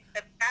got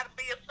to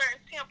be a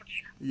certain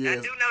temperature. Yeah. I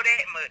do know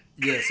that much.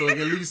 Yeah, so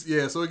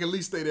it can at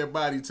least stay that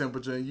body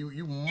temperature, and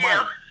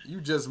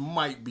you just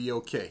might be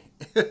okay.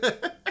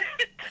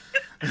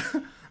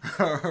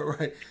 All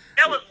right.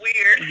 That was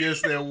weird.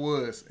 Yes, that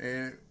was.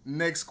 And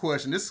next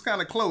question. This is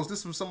kind of close. This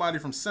is from somebody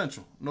from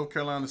Central, North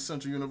Carolina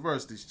Central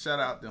University. Shout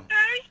out them.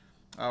 Okay.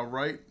 All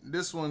right.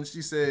 This one,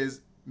 she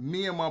says,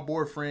 me and my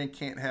boyfriend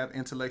can't have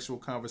intellectual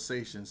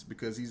conversations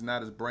because he's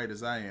not as bright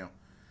as I am.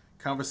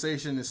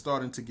 Conversation is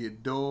starting to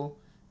get dull.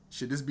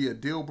 Should this be a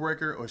deal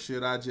breaker, or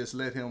should I just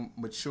let him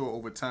mature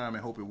over time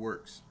and hope it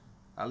works?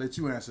 I'll let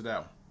you answer that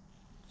one.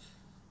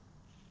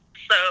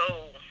 So,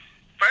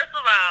 first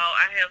of all,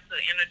 I have to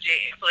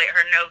interject and let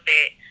her know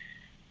that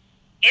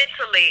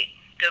intellect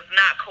does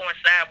not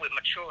coincide with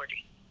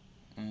maturity.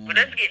 But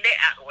let's get that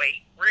out of the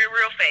way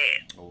real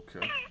fast.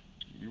 Okay.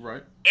 You're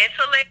right.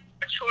 Intellect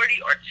and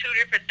maturity are two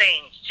different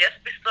things. Just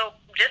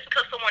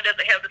because someone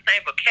doesn't have the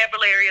same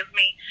vocabulary as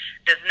me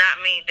does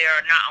not mean they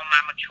are not on my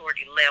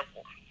maturity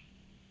level.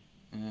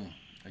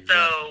 Exactly.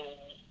 So,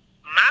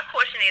 my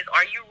question is,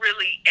 are you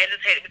really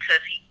agitated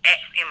because he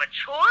acts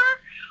immature?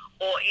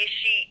 Or is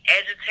she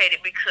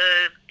agitated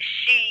because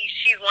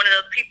she's one of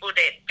those people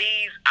that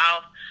feeds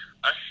off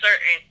a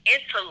certain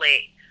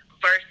intellect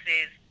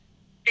versus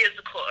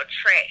physical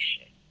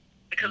attraction?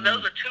 Because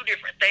those are two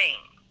different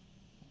things.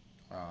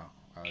 I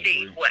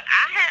See, agree.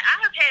 I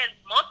have had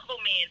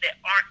multiple men that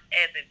aren't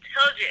as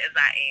intelligent as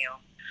I am,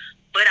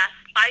 but I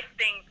spice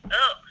things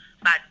up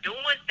by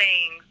doing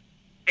things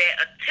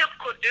that a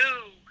typical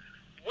dude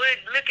would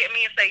look at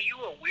me and say, "You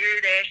a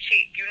weird ass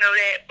chick," you know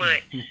that.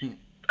 But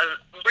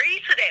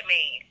read to that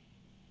man,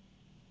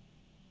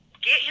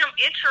 get him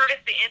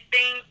interested in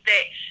things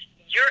that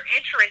you're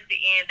interested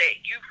in that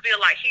you feel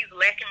like he's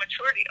lacking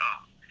maturity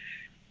on.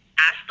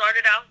 I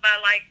started off by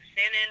like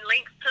sending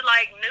links to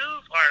like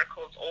news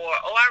articles or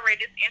I read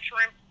this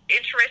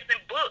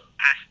interesting book.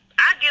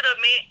 I get a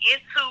man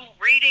into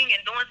reading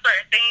and doing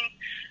certain things.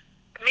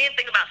 Men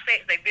think about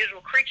sex, they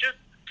visual creatures.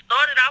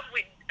 Started off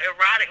with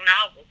erotic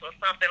novels or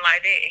something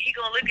like that, and he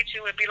gonna look at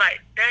you and be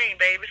like, "Dang,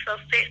 baby, it's so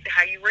sexy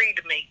how you read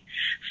to me."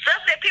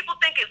 Stuff that people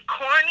think is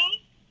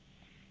corny.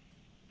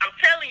 I'm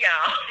telling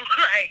y'all,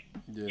 like,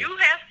 you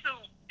have to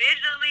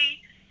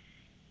visually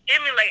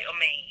stimulate a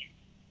man.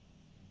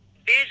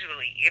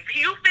 Visually. If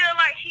you feel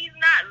like he's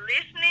not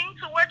listening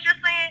to what you're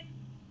saying,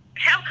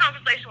 have a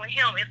conversation with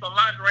him in some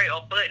lingerie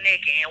or butt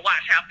naked and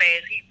watch how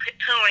fast he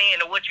tune in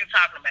to what you're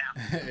talking about.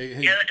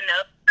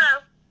 No,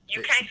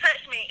 you can't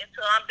touch me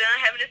until I'm done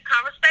having this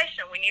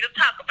conversation. We need to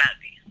talk about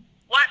this.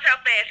 Watch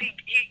how fast he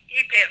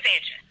pay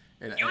attention.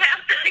 You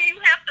have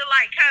to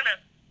like kind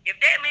of, if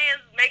that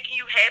man's making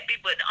you happy,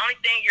 but the only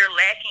thing you're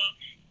lacking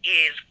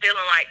is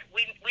feeling like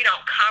we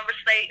don't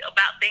conversate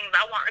about things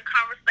I want to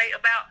conversate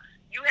about,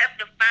 you have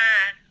to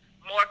find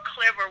more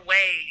clever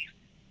ways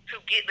to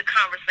get the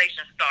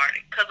conversation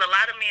started. Because a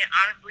lot of men,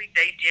 honestly,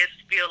 they just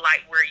feel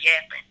like we're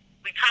yapping.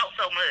 We talk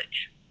so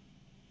much.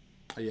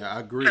 Yeah, I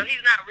agree. So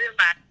he's not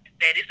realizing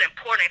that it's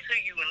important to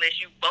you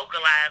unless you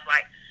vocalize,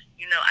 like,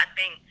 I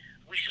think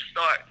we should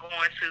start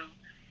going to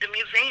the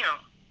museum.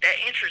 That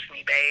interests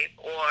me, babe.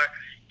 Or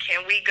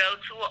can we go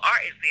to an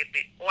art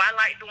exhibit? Or I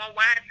like doing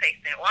wine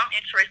tasting. Or I'm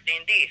interested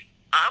in this.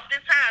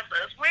 Oftentimes,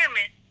 us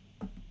women,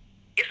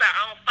 it's our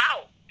own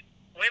fault.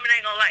 Women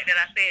ain't gonna like that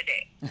I said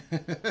that.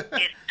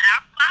 It's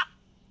our fault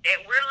that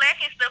we're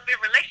lacking stuff in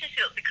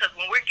relationships because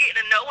when we're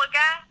getting to know a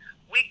guy,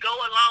 we go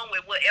along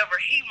with whatever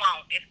he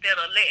wants instead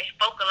of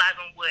focalize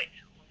on what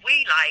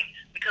we like,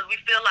 because we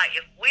feel like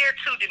if we're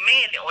too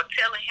demanding or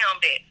telling him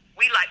that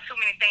we like too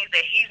many things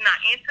that he's not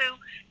into,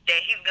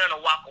 that he's gonna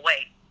walk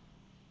away.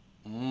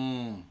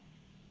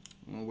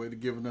 Way to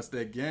giving us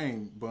that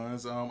game,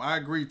 BUNZ. I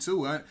agree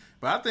too.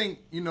 But I think,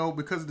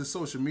 because of the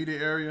social media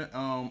area,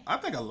 I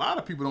think a lot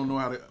of people don't know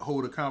how to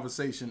hold a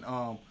conversation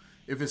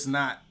if it's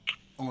not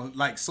on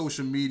like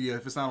social media,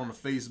 if it's not on the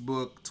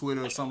Facebook,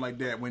 Twitter, or something like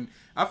that. When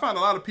I find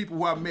a lot of people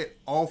who I met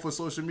off of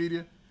social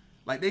media,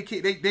 like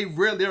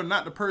they're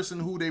not the person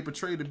who they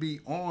portray to be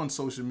on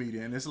social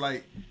media, and it's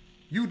like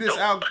you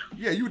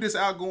this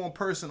outgoing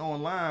person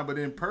online, but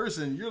in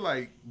person you're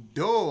like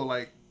dull,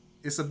 like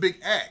it's a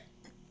big act.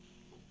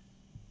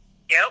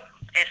 Yep.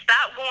 And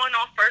stop going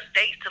on first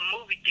dates to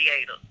movie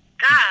theaters.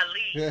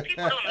 Golly,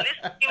 people don't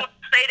listen to you when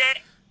you say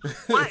that.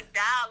 What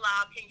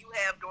dialogue can you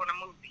have during a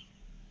movie?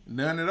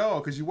 None at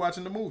all, because you're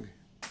watching the movie.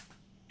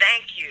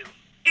 Thank you.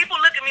 People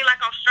look at me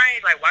like I'm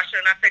strange, like, why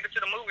shouldn't I take her to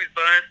the movies,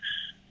 BUNZ?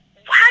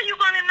 How you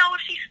going to know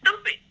if she's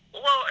stupid?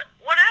 Well,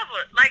 whatever.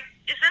 Like,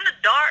 it's in the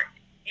dark.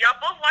 Y'all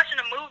both watching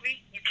a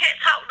movie. You can't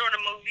talk during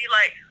the movie.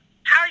 Like,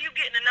 how are you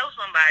getting to know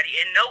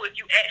somebody and know if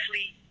you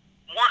actually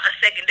want a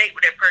second date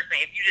with that person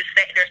if you just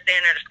sat there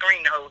staring at the screen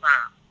the whole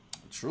time?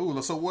 True.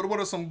 So what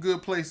are some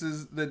good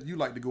places that you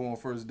like to go on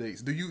first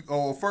dates? Do you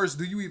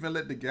even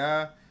let the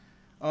guy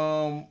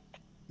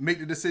make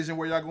the decision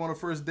where y'all go on a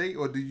first date,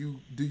 or do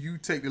you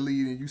take the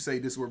lead and you say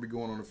this is where we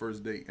going on the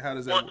first date? How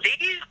does that work?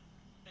 These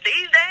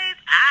days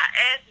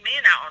I ask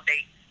men out on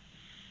dates.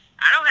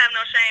 I don't have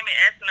no shame in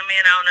asking a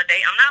man out on a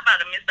date. I'm not about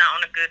to miss out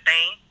on a good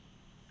thing.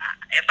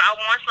 If I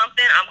want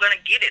something, I'm gonna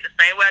get it the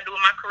same way I do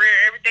with my career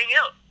and everything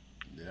else.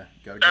 Yeah,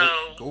 gotta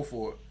go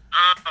for it.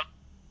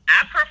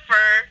 I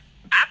prefer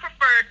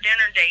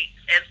dinner dates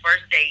as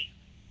first date,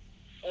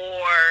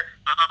 or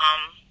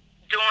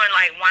doing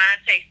like wine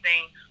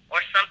tasting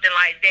or something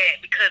like that,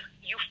 because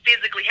you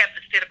physically have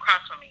to sit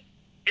across from me.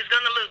 It's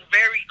gonna look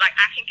very like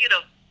I can get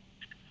a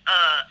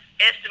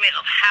estimate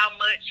of how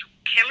much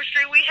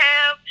chemistry we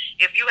have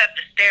if you have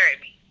to stare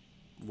at me.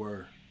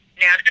 Word.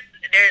 Now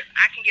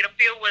I can get a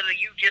feel whether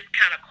you just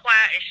kind of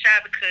quiet and shy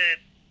because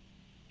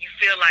you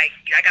feel like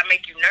I gotta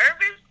make you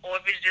nervous, or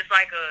if it's just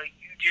like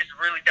you just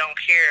really don't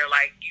care,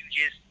 like you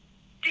just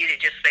did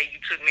it just say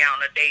you took me out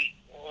on a date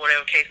or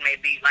whatever case may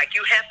be. Like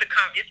you have to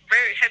come.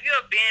 Have you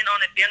ever been on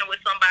a dinner with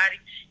somebody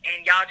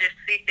and y'all just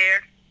sit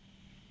there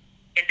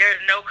and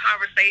there's no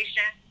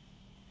conversation?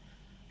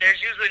 There's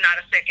usually not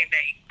a second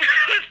date.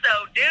 So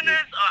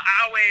dinners are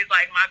always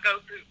like my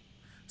go-to.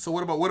 So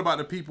what about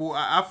the people?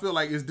 I feel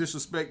like it's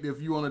disrespect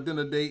if you on a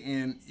dinner date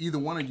and either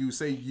one of you,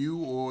 say you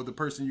or the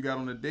person you got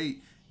on the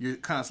date, you're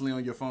constantly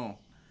on your phone.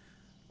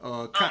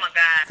 Oh my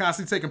God.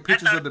 Constantly taking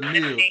pictures of the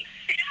meal.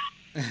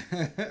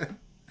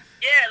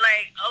 Yeah,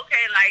 like,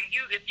 okay, like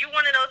if you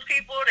one of those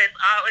people that's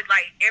always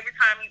like every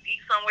time you eat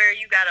somewhere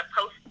you gotta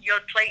post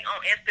your plate on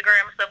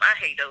Instagram and stuff, I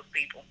hate those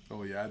people.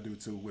 Oh yeah, I do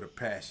too, with a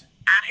passion.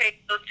 I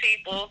hate those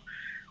people.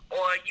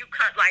 Or you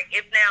can't, like,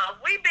 if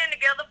we've been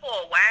together for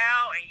a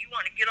while and you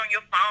want to get on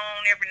your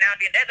phone every now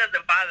and then, that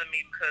doesn't bother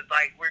me because,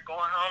 like, we're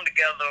going home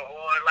together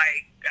or,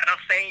 like, I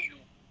don't send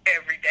you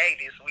every day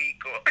this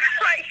week, or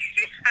like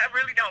I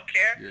really don't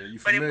care. Yeah, you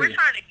but if familiar. we're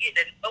trying to get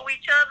to know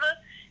each other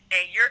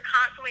and you're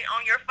constantly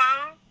on your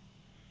phone,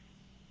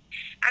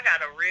 I got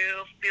a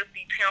real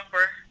filthy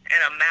temper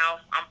and a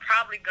mouth. I'm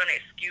probably gonna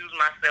excuse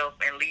myself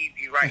and leave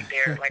you right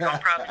there. Like I'm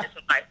probably just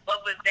like,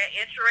 what was that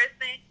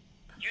interesting?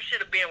 You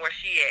should have been where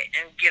she at,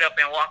 and get up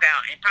and walk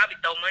out and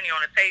probably throw money on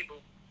the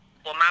table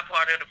for my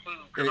part of the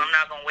food, because I'm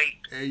not gonna wait.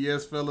 Hey,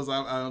 yes, fellas,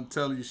 I'm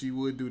telling you, she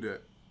would do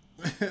that.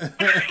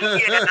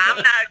 Yeah,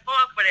 I'm not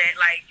going for that.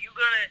 Like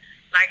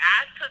I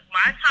took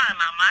my time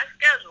out my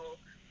schedule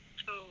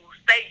to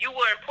say you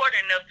were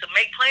important enough to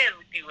make plans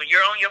with you, and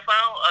you're on your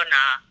phone. Oh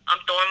nah,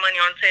 I'm throwing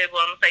money on the table.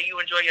 I'm gonna say you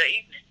enjoy your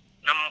evening.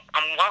 And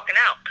I'm walking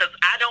out, because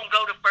I don't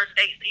go to first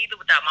dates either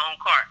without my own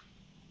car.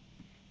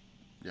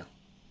 Yeah.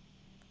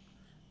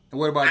 And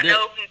what about I that?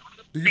 know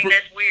you think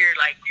that's weird.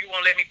 Like, you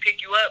won't let me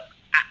pick you up?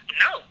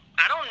 No,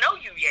 I don't know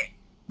you yet.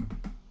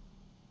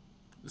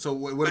 So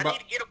what I about? need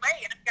to get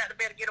away. I got to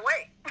better get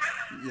away.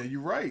 Yeah,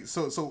 you're right.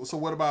 So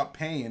what about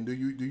paying? Do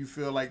you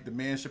feel like the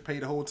man should pay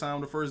the whole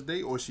time the first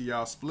date, or should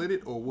y'all split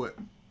it, or what?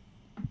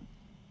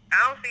 I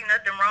don't see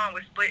nothing wrong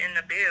with splitting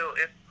the bill,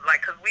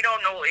 because we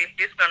don't know if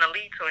this gonna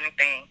lead to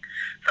anything.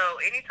 So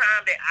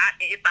anytime that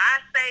if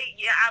I say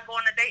yeah, I go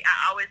on a date,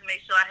 I always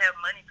make sure I have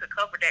money to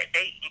cover that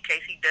date in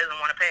case he doesn't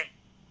want to pay.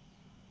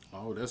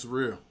 Oh, that's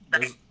real.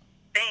 That's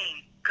thing,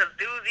 because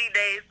dudes these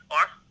days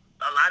are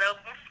a lot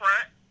of them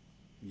front.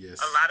 Yes.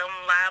 A lot of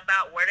them lie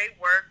about where they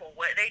work or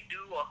what they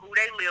do or who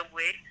they live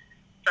with.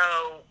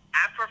 So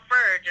I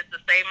prefer just to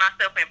save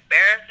myself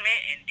embarrassment.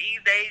 And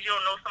these days, you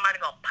don't know somebody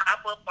gonna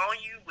pop up on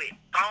you with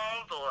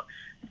phones or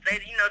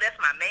say,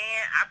 that's my man.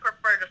 I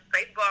prefer to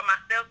safeguard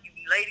myself. You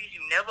ladies,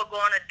 you never go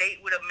on a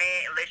date with a man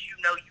unless you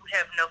know you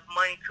have enough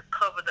money to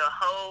cover the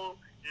whole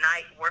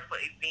night worth of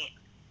events.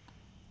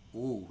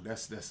 Ooh,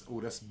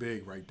 that's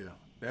big right there.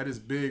 That is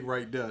big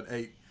right there.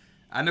 Hey,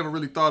 I never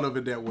really thought of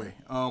it that way.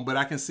 But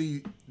I can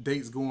see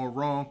dates going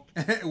wrong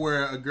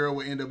where a girl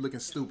will end up looking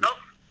stupid. Oh,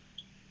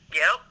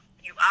 yep.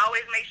 You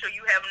always make sure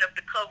you have enough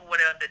to cover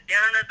whatever the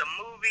dinner, the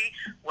movie,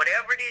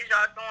 whatever it is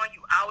y'all doing.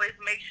 You always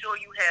make sure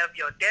you have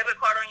your debit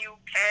card on you,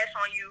 cash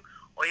on you,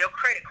 or your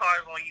credit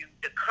cards on you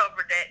to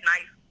cover that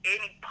night,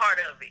 any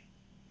part of it,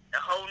 the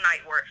whole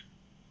night worth.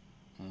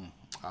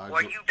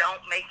 Or you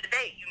don't make the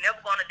date. You never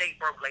go on a date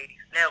broke,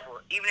 ladies.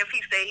 Never. Even if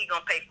he say he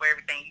gonna pay for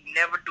everything, you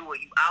never do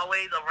it. You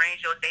always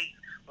arrange your dates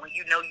when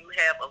you know you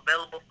have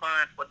available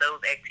funds for those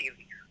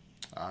activities.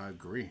 I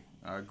agree.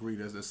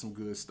 That's some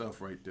good stuff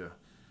right there.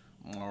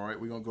 All right,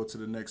 we're going to go to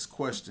the next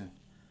question.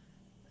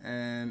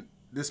 And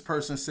this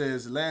person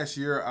says, last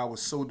year I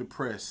was so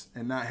depressed,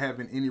 and not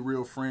having any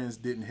real friends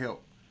didn't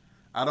help.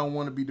 I don't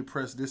want to be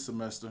depressed this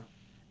semester,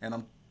 and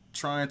I'm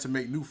trying to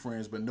make new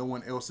friends, but no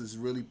one else is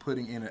really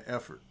putting in an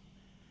effort.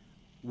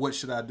 What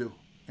should I do?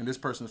 And this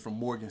person is from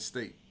Morgan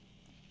State.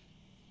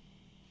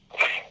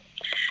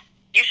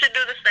 You should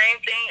do the same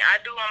thing I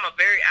do. I'm a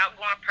very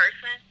outgoing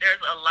person.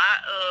 There's a lot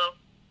of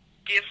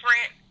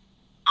different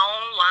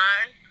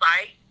online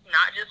sites,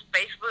 not just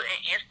Facebook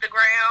and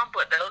Instagram,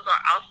 but those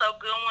are also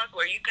good ones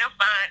where you can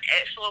find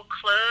actual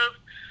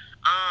clubs.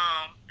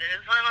 And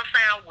it's gonna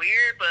sound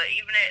weird, but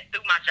even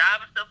through my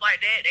job and stuff like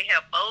that, they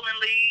have bowling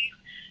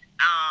leagues.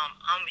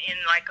 I'm in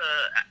like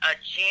a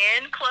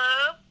gin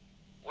club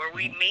where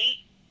we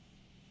meet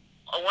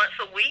once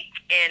a week,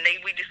 and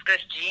we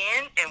discuss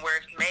gin and where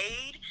it's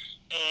made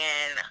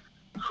and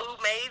who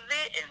made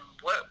it and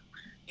what,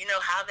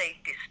 how they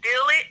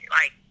distill it.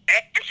 Like,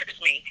 that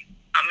interests me.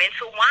 I'm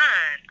into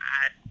wine.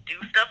 I do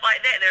stuff like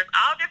that. There's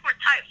all different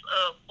types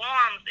of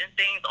forums and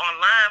things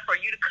online for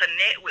you to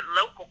connect with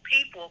local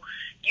people.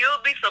 You'll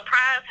be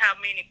surprised how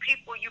many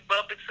people you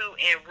bump into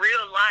in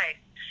real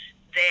life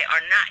that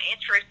are not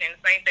interested in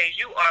the same things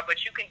you are,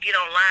 but you can get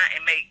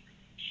online and make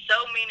so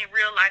many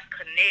real life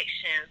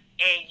connections,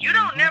 and you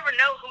don't never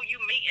know who you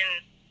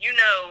meeting,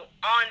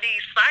 on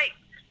these sites.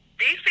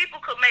 These people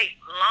could make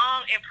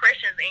long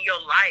impressions in your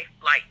life.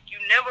 Like, you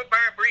never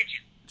burn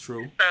bridges.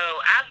 True. So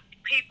I've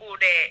people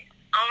that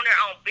own their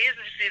own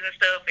businesses and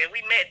stuff, and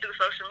we met through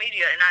social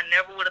media, and I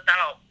never would have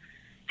thought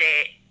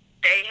that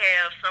they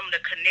have some of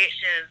the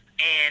connections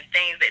and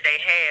things that they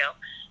have.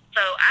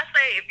 So I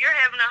say, if you're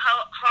having a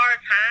hard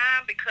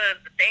time because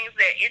the things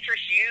that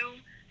interest you,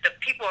 the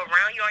people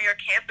around you on your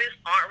campus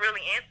aren't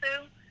really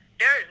into,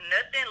 there is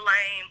nothing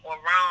lame or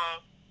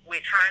wrong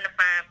with trying to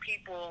find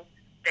people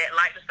that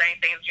like the same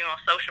things you on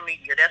social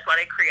media. That's why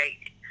they create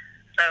it.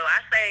 So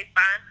I say,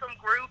 find some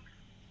groups,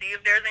 see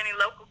if there's any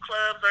local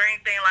clubs or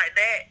anything like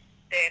that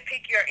that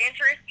pique your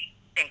interest,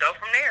 and go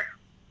from there.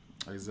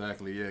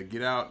 Exactly. Yeah.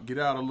 Get out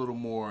a little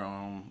more.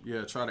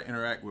 Try to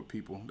interact with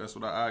people. That's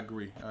what I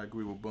agree. I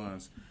agree with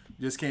BUNZ.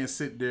 You just can't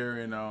sit there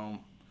and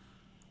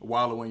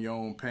wallow in your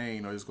own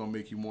pain, or it's gonna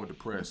make you more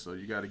depressed. So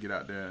you got to get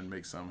out there and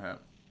make something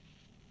happen.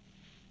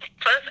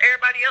 Plus,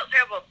 everybody else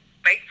have a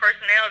fake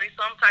personality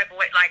some type of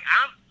way. Like,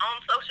 I'm on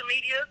social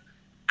media.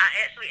 I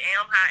actually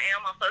am how I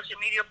am on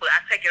social media, but I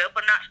take it up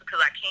a notch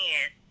because I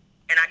can,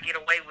 and I get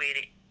away with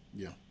it.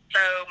 Yeah. So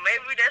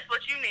maybe that's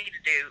what you need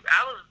to do.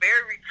 I was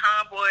very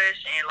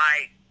tomboyish and,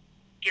 like,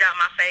 get out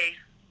my face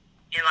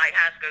in like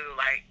high school.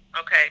 Like,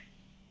 okay,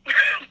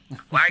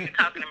 why are you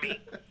talking to me?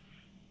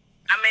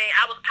 I mean,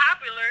 I was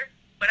popular,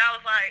 but I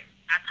was like,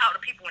 I talked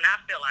to people when I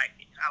felt like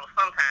I was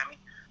sometime.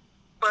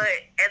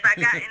 But as I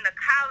got into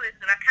college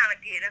and I kind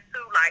of get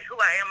into like who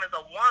I am as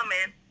a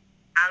woman,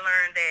 I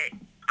learned that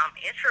I'm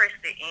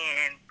interested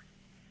in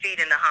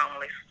feeding the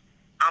homeless.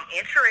 I'm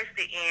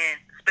interested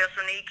in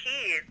special need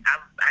kids.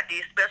 I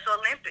did Special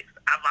Olympics.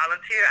 I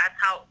volunteered. I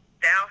taught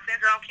Down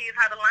syndrome kids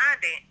how to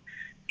line dance.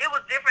 It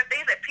was different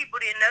things that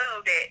people didn't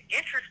know that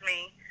interest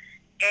me.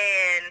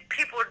 And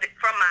people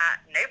from my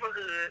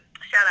neighborhood,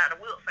 shout out to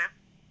Wilson,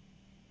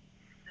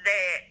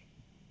 that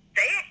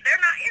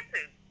they're not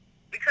into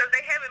because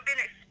they haven't been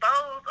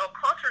exposed or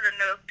cultured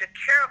enough to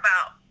care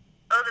about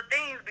other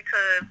things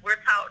because we're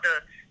taught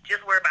to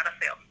just worry about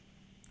ourselves.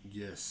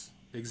 Yes.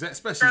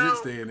 Especially this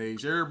day and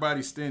age.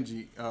 Everybody's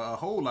stingy, a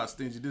whole lot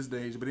stingy this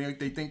day and age, but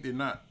they think they're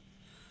not.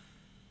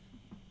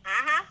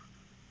 Mm-hmm.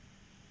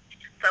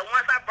 So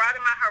once I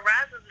broadened my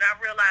horizons and I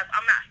realized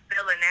I'm not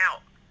selling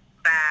out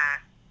by,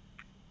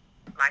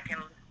 like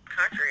in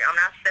country, I'm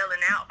not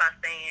selling out by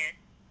saying,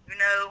 you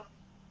know,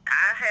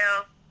 I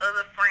have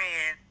other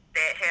friends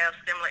that have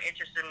similar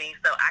interests to me,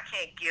 so I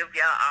can't give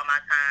y'all all my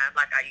time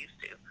like I used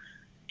to.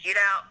 Get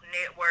out,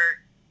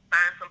 network,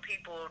 find some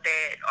people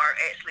that are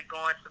actually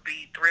going to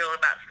be thrilled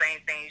about the same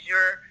things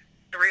you're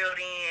thrilled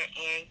in,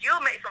 and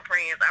you'll make some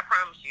friends, I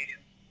promise you.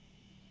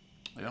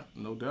 Yeah,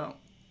 no doubt.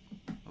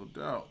 No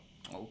doubt.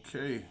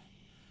 Okay.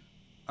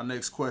 Our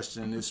next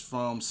question is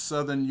from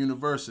Southern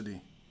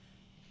University.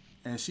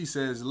 And she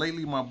says,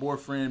 lately my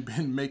boyfriend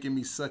been making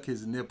me suck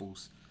his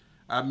nipples.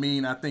 I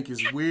mean, I think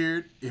it's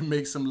weird. It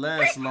makes him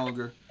last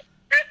longer.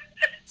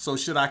 So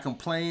should I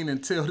complain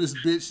and tell this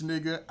bitch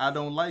nigga I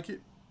don't like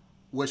it?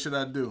 What should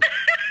I do?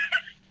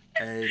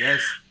 Hey,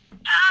 that's...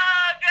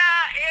 Oh,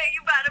 God. Yeah,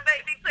 you about to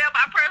make me tell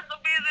my personal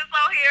business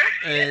on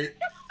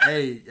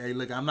here. Hey,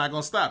 look, I'm not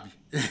going to stop you.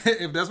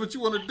 If that's what you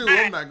want to do,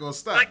 I'm not going to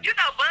stop But you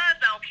know, BUNZ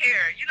don't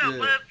care. You know,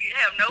 BUNZ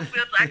have no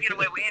filter. I get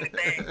away with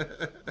anything.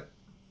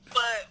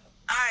 But,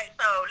 all right,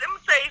 so let me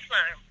tell you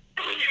something.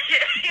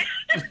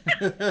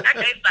 I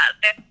can't stop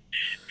that.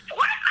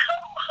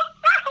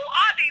 Who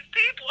are these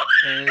people?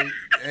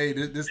 Hey,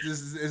 this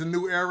is a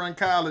new era in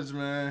college,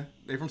 man.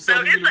 They from So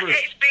Southern this is a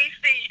University.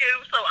 HBCU,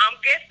 so I'm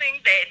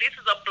guessing that this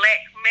is a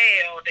black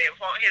male that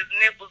want his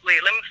nipples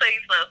lit. Let me tell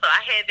you something. So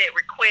I had that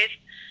request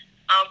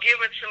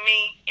given to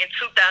me in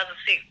 2016.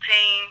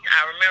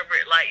 I remember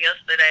it like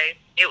yesterday.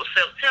 It was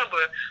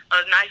September,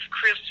 a nice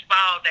crisp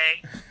fall day.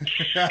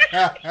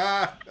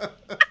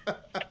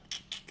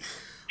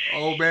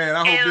 Oh man,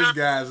 I hope this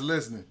guy's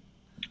listening.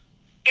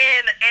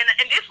 And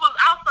this was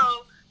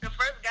also the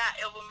first guy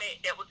I ever met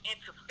that was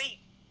into feet.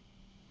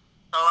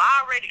 So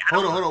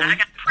Hold on. I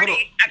got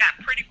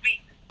pretty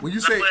feet. When you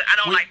say, but I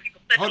don't like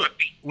people touching my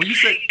feet. When you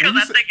say, because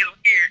I think it's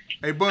weird.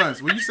 Hey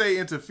BUNZ, when you say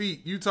into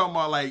feet, you talking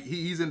about like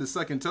he's into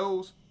sucking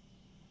toes?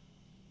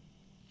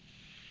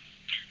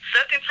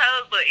 Sucking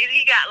toes, but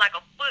he got like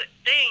a foot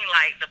thing,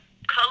 like the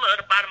color of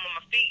the bottom of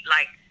my feet,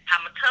 like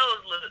how my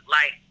toes look,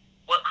 like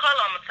what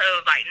color on my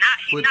toes, like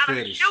he's not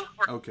a shoe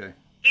freak. Okay.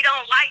 He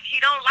don't like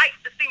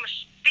to see my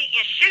feet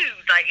in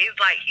shoes. Like it's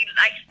like he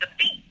likes the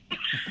feet.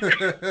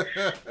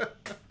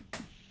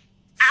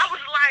 I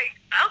was like,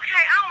 okay,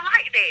 I don't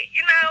like that.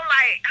 You know,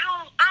 like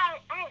I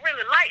don't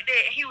really like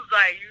that. And he was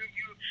like,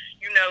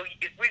 you know,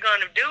 if we're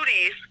gonna do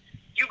this,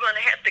 you're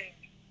gonna have to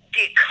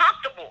get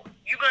comfortable.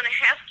 You're gonna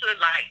have to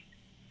like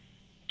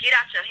get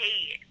out your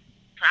head.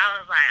 So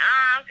I was like,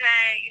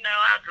 okay, you know,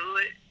 I'll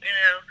do it. You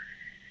know,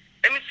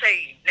 let me tell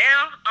you.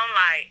 Now I'm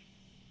like,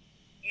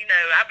 you know,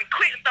 I'll be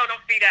quick to throw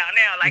them feet out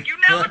now. Like you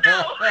never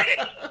know.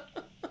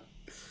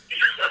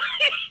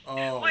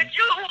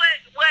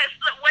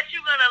 What you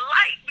gonna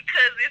like,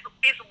 because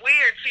it's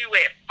weird to you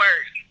at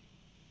first.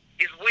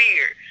 It's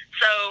weird.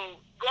 So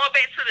going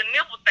back to the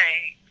nipple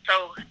thing,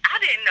 so I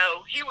didn't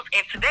know he was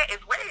into that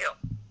as well.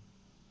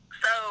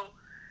 So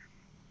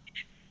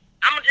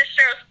I'm gonna just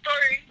share a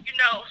story. You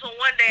know, so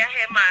one day I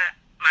had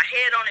my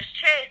head on his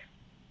chest,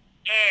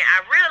 and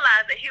I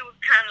realized that he was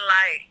kind of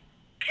like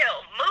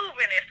kept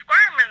moving and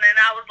squirming, and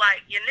I was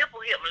like, your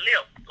nipple hit my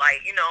lip.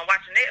 Like, you know, I'm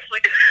watching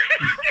Netflix.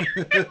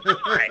 I'm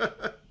like,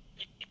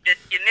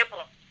 your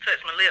nipple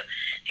touched my lip.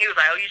 He was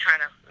like, oh, you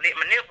trying to lick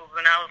my nipples?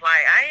 And I was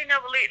like, I ain't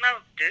never licked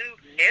no dude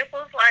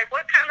nipples. Like,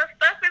 what kind of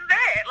stuff is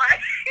that? Like,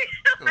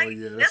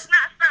 that's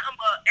not something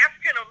an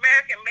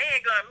African-American man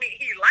gonna admit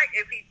he like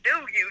if he do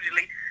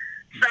usually.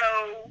 So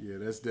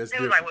yeah, that's he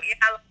was like, well, yeah,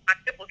 I like my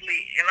nipples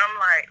lit. And I'm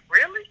like,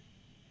 really?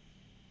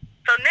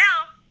 So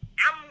now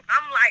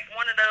I'm like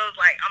one of those,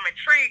 like, I'm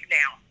intrigued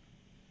now.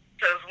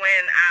 Because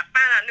when I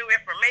find out new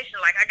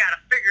information, like, I got to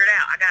figure it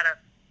out. I got to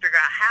figure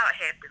out how it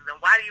happens and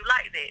why do you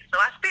like that. So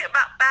I spent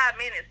about 5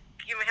 minutes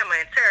giving him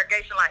an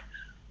interrogation, like,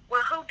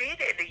 well, who did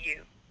that to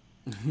you?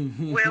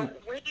 Well,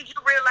 when did you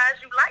realize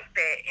you like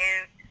that?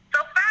 And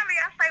so finally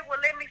I say, well,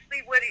 let me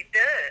see what it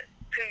does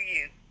to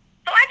you.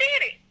 So I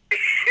did it.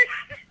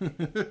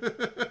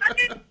 I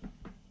did it.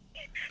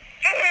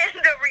 And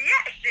the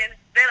reaction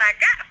that I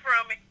got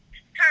from it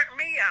turned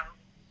me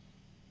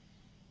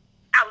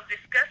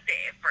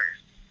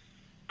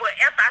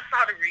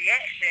the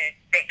reaction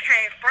that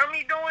came from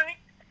me doing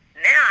it,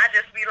 now I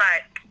just be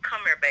like,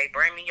 come here, babe,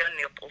 bring me your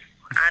nipples.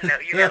 I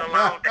know you had a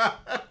long day.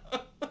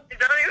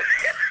 It don't even,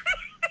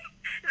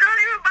 it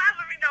don't even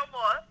bother me no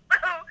more.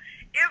 So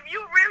if you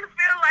really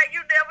feel like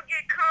you never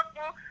get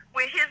comfortable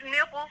with his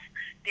nipples,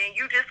 then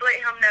you just let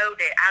him know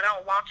that I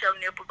don't want your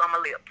nipples on my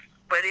lips.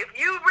 But if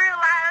you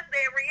realize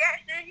that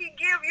reaction he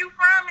give you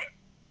from it,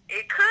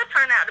 it could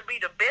turn out to be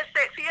the best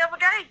sex he ever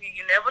gave you.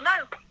 You never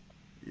know.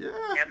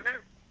 Yeah. Never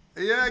know.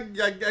 Yeah,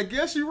 I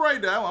guess you're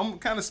right. I'm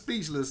kind of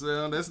speechless.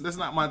 That's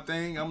not my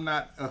thing. I'm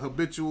not a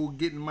habitual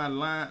getting my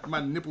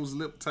nipples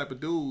lip type of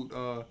dude.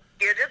 Yeah,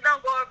 just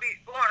don't be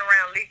going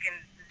around licking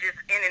just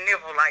any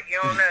nipple like you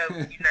don't know.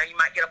 You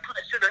might get a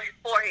punch to the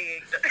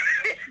forehead.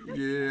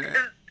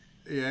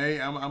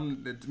 Yeah.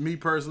 I'm me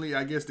personally.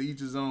 I guess to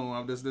each his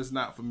own. That's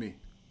not for me.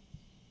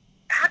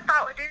 I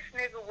thought this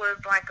nigga was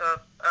like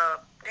a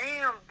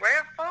damn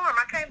rare form.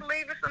 I can't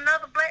believe it's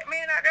another black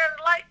man out there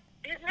that like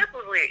his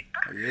nipples licked.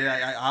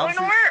 Yeah,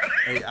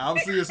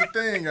 obviously it's a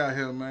thing out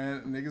here,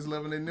 man. Niggas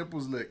loving their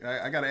nipples licked.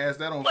 I gotta ask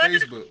that on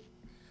Facebook.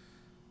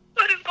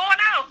 What is going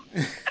on?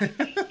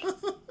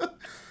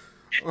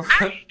 I'm in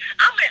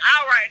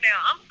awe right now.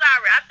 I'm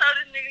sorry. I told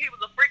this nigga he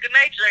was a freak of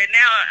nature, and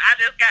now I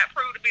just got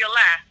proved to be a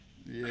lie.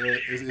 Yeah,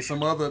 it's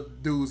some other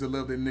dudes that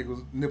love their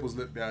nipples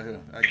licked out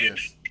here, I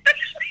guess.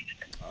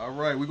 All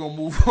right, we're going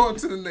to move on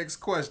to the next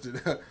question.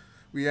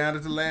 We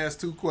added the last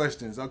two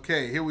questions.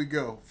 Okay, here we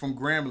go. From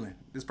Grambling.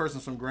 This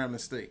person's from Grambling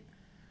State.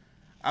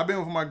 I've been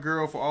with my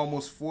girl for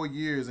almost 4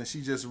 years, and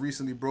she just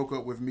recently broke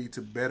up with me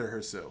to better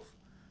herself.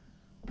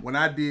 When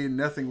I did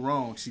nothing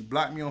wrong, she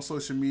blocked me on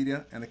social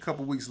media, and a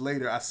couple weeks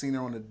later, I seen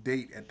her on a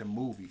date at the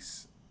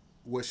movies.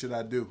 What should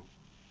I do?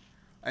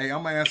 Hey,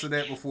 I'm going to answer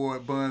that before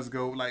BUNZ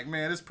go. Like,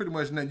 man, that's pretty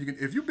much nothing you can...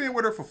 If you've been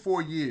with her for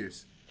 4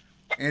 years...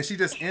 and she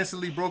just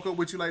instantly broke up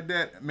with you like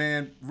that,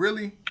 man,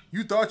 really?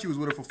 You thought you was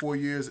with her for 4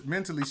 years.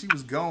 Mentally, she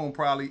was gone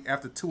probably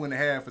after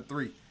 2.5 or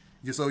 3.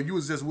 So you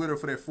was just with her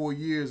for that 4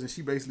 years, and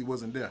she basically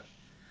wasn't there.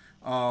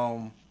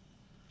 No,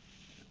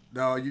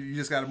 you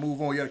just got to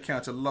move on. You got to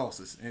count your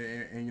losses.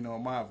 And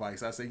my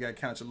advice, I say you got to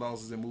count your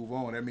losses and move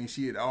on. That means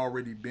she had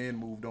already been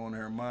moved on in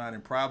her mind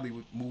and probably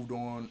moved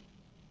on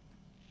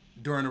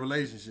during the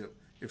relationship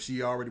if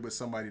she already with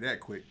somebody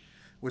that quick.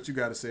 What you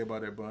got to say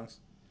about that, BUNZ?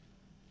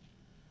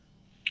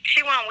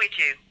 She wasn't with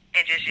you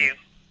and just you.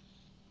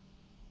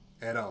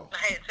 At all. I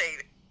had to tell you,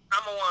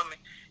 I'm a woman.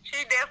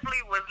 She definitely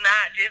was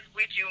not just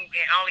with you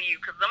and only you.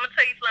 Because I'm going to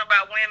tell you something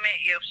about women.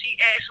 If she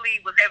actually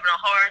was having a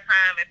hard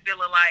time and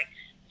feeling like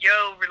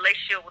your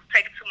relationship was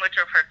taking too much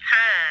of her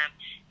time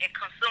and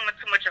consuming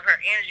too much of her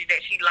energy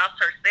that she lost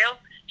herself,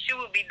 she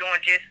would be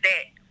doing just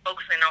that,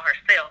 focusing on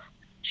herself.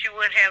 She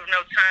wouldn't have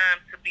no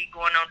time to be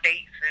going on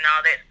dates and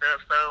all that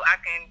stuff. So I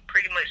can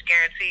pretty much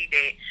guarantee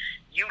that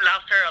you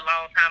lost her a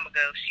long time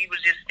ago. She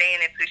was just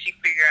staying until she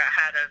figured out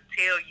how to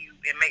tell you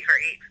and make her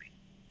exit.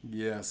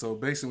 Yeah, so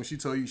basically when she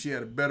told you she had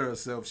to better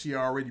herself, she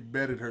already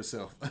bettered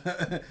herself.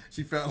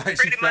 She felt like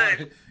pretty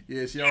much.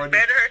 She already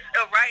bettered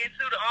herself right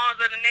into the arms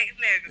of the next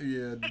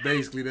nigga. Yeah,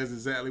 basically that's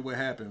exactly what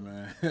happened,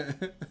 man.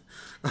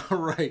 All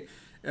right,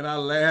 and our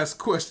last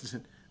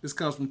question. This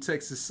comes from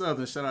Texas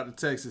Southern. Shout out to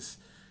Texas.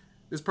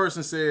 This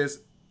person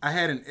says, I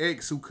had an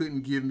ex who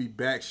couldn't give me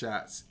back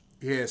shots.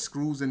 He had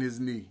screws in his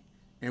knee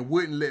and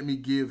wouldn't let me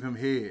give him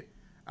head.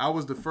 I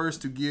was the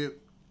first to give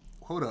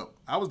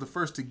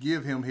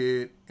him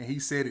head, and he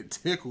said it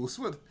tickles.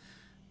 What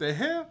the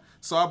hell?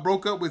 So I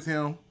broke up with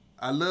him.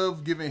 I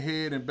love giving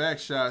head and back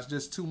shots,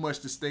 just too much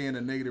to stay in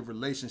a negative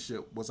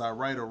relationship. Was I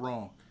right or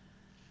wrong?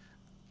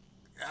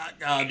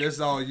 That's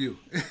all you.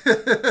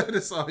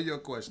 That's all your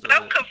question.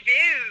 I'm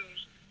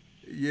confused.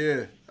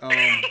 Yeah.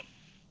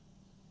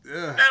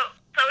 Yeah. So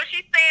is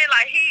she saying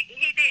like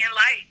he didn't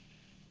like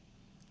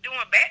doing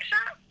back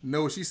shots?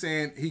 No, she's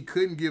saying he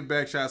couldn't give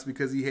back shots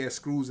because he had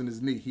screws in his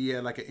knee. He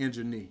had like an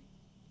injured knee.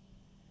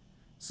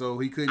 So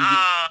he couldn't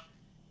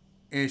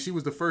and she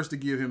was the first to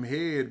give him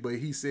head, but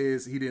he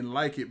says he didn't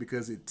like it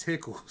because it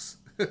tickles.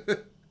 Girl, you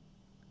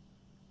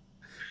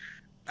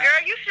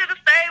should have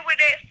stayed with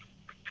that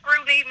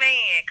screw knee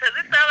man, because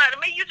it sounds like to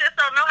me you just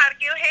don't know how to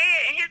give head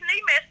and his knee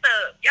messed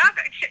up.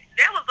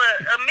 That was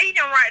a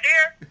medium right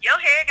there.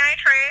 Your head ain't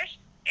trash,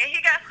 and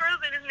he got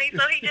screws in his knee,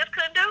 so he just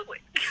couldn't do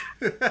it.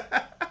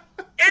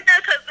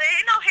 Because there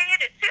ain't no head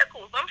that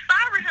tickles. I'm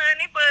sorry,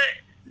 honey, but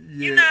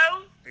you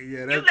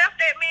left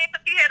that man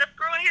because he had a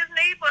screw in his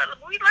knee. But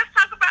let's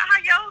talk about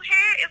how your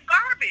head is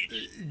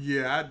garbage.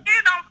 Yeah,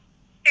 it don't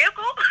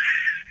tickle.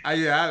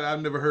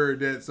 I've never heard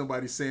that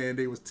somebody saying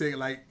they was tickled.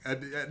 Like,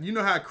 you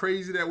know how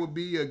crazy that would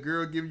be? A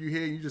girl giving you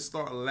head and you just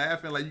start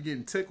laughing like you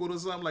getting tickled or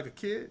something, like a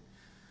kid.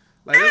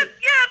 Like that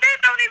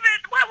don't even.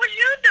 What was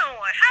you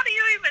doing? How do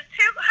you even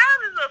tickle?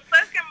 How does a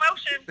sucking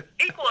motion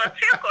equal a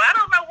tickle? I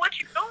don't know what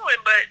you're doing,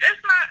 but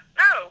that's not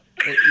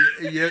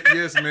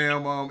Yes,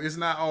 ma'am. It's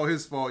not all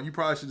his fault. You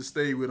probably should have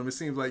stayed with him. It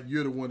seems like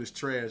you're the one that's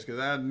trash because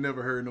I've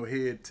never heard no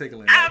head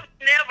tickling. I've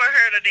never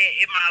heard of that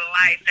in my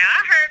life. Now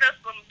I heard of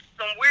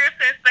some weird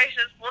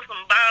sensations for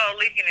some ball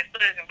licking and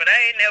sucking, but I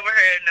ain't never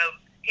heard no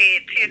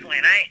head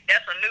tickling.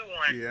 That's a new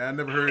one. Yeah, I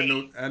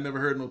never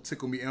heard no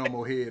tickle me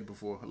Elmo head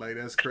before. Like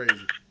that's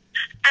crazy.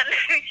 I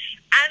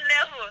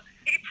never.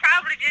 He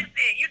probably just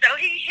said, he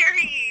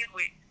is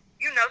with,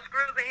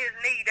 screws in his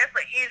knee. That's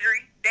an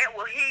injury that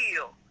will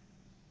heal.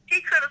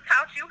 He could have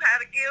taught you how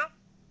to give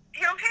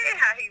him head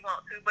how he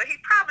wants to, but he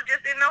probably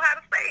just didn't know how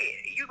to say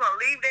it. You gonna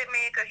leave that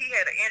man because he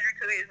had an injury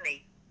to his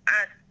knee.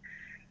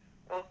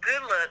 Well,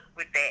 good luck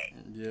with that.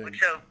 Yeah. With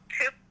your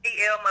tickle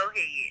Elmo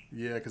head.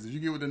 Yeah, because if you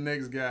get with the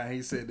next guy and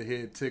he said the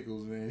head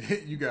tickles, man,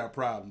 you got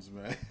problems,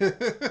 man.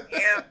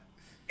 Yeah.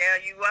 Yeah,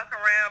 you walk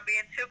around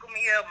being tickle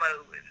me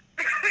Elmo.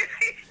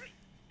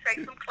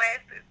 Take some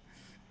classes.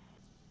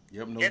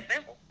 Yep, Just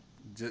simple.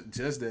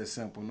 Just that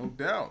simple, no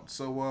doubt.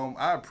 So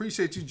I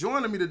appreciate you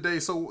joining me today.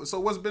 So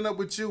what's been up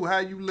with you? How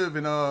you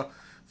living?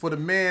 For the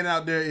man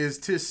out there, is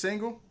Tish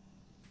single?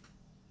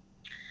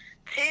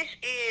 Tish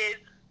is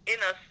in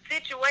a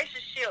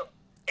situationship,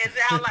 as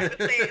I like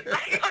to say it.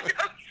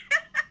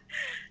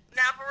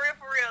 Now, for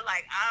real,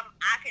 like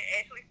I can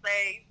actually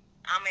say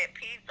I'm at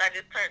peace. I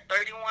just turned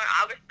 31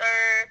 August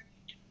 3rd.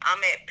 I'm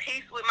at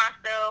peace with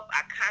myself.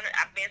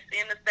 I've been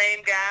seeing the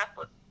same guy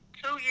for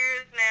 2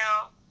 years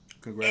now.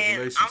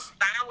 Congratulations. And I'm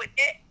fine with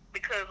that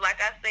because, like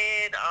I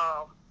said,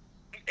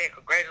 you said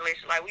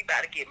congratulations, like we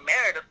about to get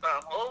married or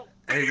something. Oh.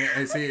 Hey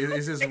man, see,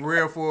 it's just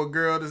rare for a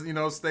girl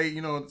to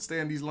stay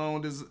in these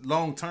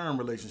long-term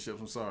relationships.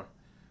 I'm sorry,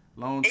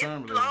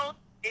 long-term relationships.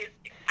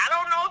 I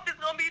don't know if it's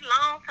gonna be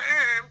long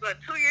term, but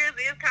 2 years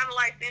is kind of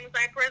like seeing the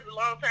same person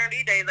long term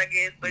these days, I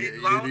guess. But it's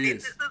long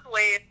distance as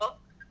well,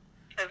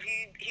 because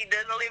he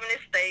doesn't live in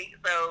this state.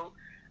 So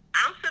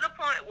I'm to the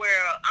point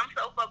where I'm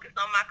so focused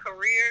on my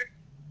career,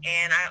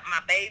 and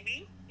my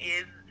baby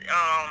is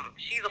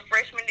she's a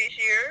freshman this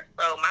year,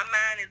 so my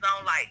mind is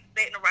on like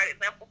setting the right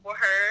example for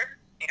her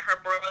and her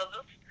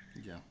brothers.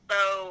 Yeah.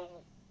 So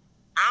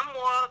I'm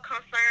more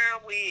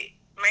concerned with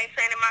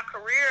maintaining my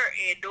career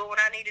and doing what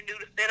I need to do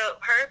to set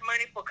up her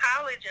money for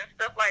college and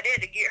stuff like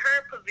that to get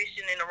her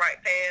positioned in the right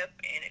path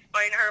and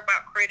explain to her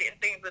about credit and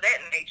things of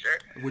that nature.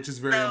 Which is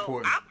very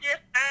important. I'm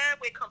just fine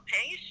with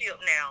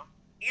companionship now.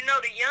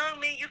 The young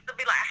me used to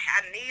be like,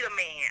 I need a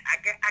man.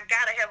 I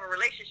got to have a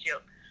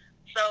relationship.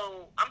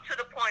 So I'm to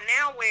the point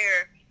now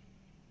where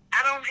I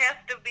don't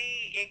have to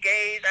be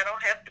engaged. I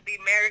don't have to be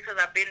married because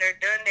I've been there,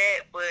 done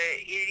that. But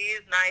it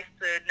is nice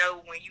to know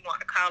when you want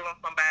to call on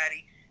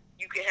somebody,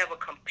 you can have a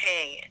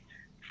companion.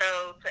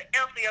 So to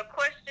answer your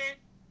question,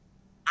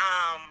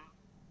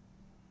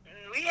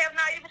 we have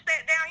not even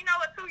sat down.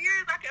 2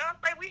 years, I can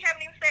honestly say we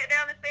haven't even sat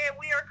down and said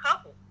we are a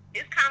couple.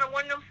 It's kind of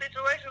one of them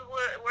situations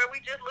where we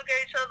just look at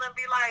each other and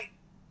be like,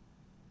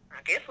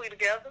 I guess we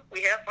together.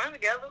 We have fun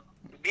together.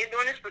 We've been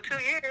doing this for 2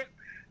 years.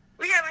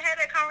 We haven't had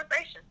that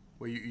conversation.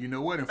 Well, you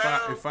know what? In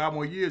 5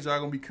 more years, y'all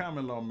gonna be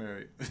common law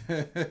married.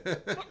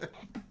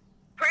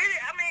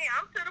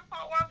 I'm to the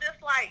point where I'm just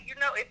like,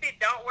 if it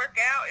don't work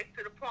out, it's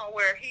to the point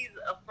where he's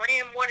a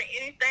friend more than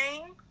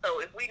anything.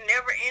 So if we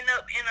never end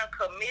up in a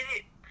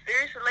committed,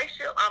 serious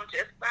relationship, I'm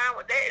just fine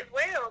with that as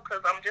well.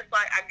 Because I'm just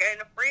like, I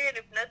gained a friend,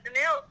 if nothing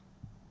else.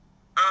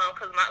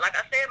 Because like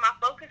I said, my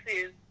focus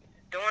is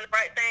doing the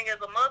right thing as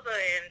a mother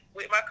and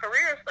with my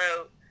career.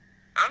 So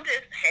I'm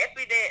just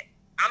happy that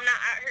I'm not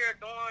out here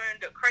doing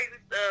the crazy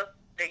stuff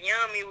that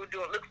young me was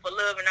doing, looking for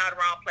love in all the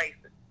wrong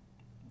places.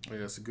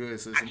 Yeah, that's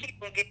good. I keep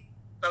on getting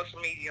social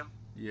media.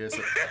 Yes,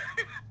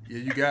 yeah,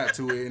 you got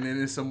to it, and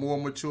then it's a more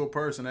mature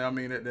person. I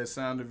mean, that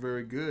sounded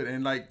very good,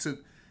 and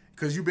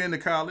because you've been to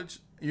college,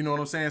 you know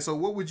what I'm saying. So,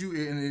 what would you?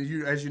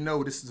 And as you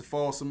know, this is the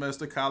fall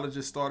semester. College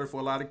just started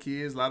for a lot of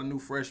kids, a lot of new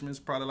freshmen,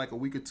 probably like a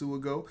week or two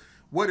ago.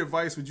 What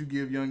advice would you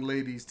give young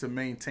ladies to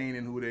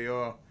maintaining who they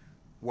are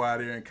while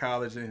they're in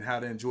college and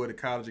how to enjoy the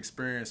college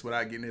experience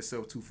without getting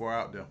themselves too far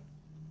out there?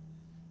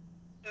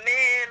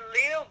 Man,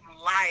 live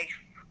life.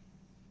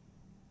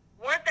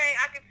 One thing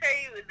I can tell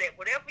you is that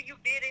whatever you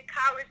did in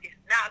college is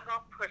not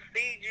going to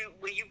precede you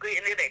when you get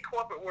into that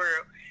corporate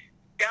world.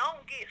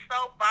 Don't get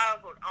so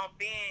boggled on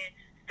being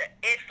the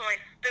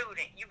excellent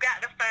student. You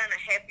got to find a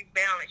happy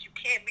balance. You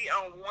can't be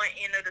on one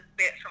end of the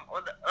spectrum or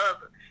the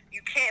other.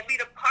 You can't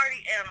be the party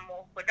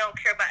animal but don't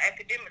care about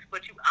academics,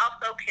 but you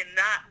also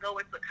cannot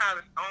go into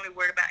college only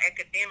worried about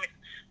academics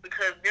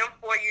because them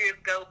 4 years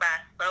go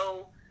by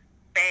so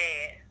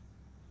fast.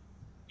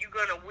 You're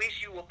going to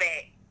wish you were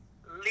back.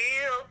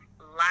 Live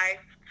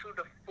life to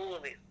the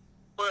fullest,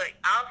 but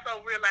also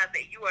realize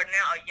that you are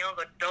now a young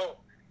adult,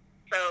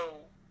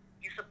 so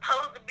you're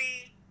supposed to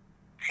be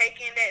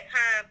taking that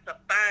time to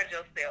find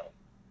yourself.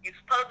 You're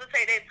supposed to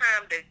take that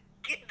time to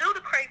do the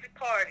crazy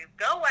parties,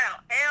 go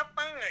out, have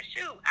fun.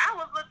 Shoot, I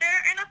was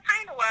there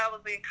entertainer while I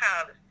was in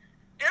college.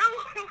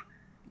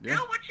 Do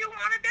what you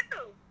want to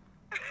do.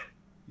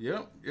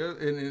 Yep,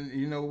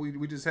 and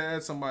we just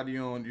had somebody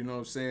on, what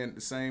I'm saying,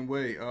 the same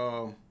way.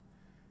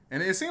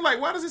 And it seemed like,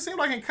 why does it seem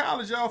like in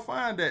college y'all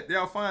find that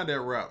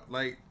route?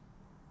 Like,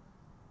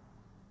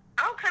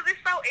 because it's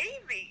so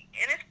easy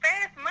and it's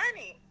fast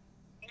money.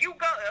 you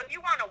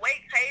want to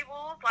wait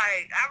tables.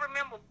 Like, I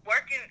remember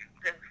working,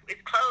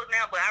 it's closed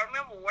now, but I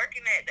remember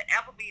working at the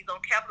Applebee's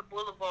on Capitol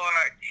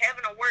Boulevard,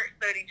 having a work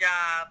study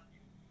job,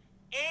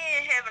 and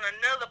having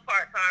another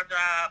part-time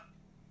job.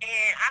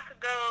 And I could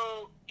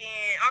go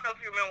in, I don't know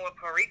if you remember when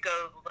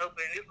Perico's was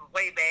open, this was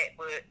way back,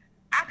 but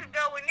I could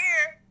go in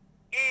there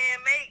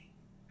and make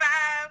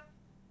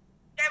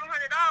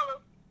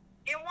 $500-$700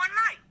 in one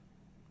night.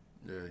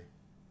 Yeah.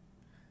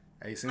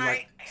 Hey, it seems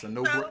like it's a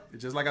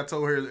just like I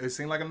told her, it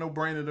seemed like a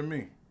no-brainer to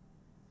me.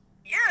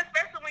 Yeah,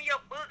 especially when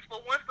your books for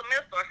one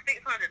semester are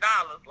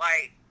 $600.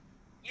 Like,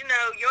 you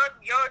know, your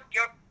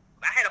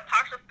I had a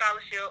partial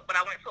scholarship, but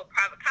I went to a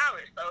private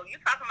college, so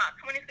you're talking about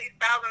 $26,000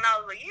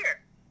 a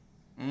year.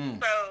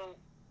 So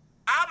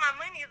all my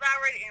money is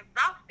already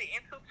exhausted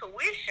into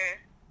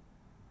tuition,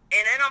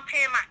 and then I'm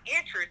paying my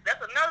interest.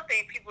 That's another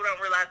thing people don't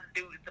realize to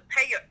do, is to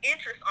pay your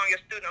interest on your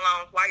student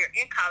loans while you're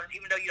in college,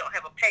 even though you don't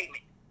have a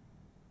payment.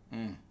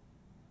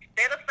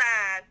 Set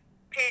aside,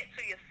 pay it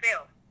to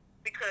yourself.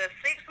 Because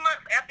 6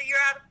 months after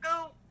you're out of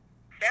school,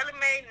 Sally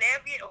Mae,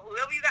 Navient, or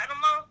whoever you got them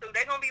on through,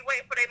 they're going to be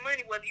waiting for their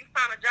money whether you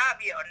find a job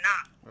yet or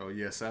not. Oh,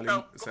 yeah, Sally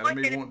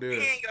Mae won't do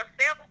this. Paying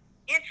yourself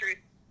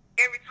interest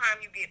every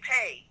time you get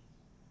paid.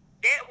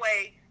 That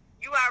way,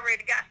 you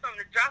already got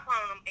something to drop on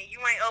them, and you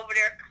ain't over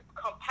there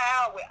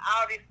compiled with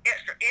all this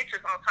extra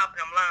interest on top of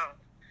them loans.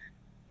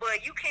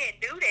 But you can't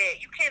do that.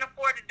 You can't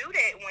afford to do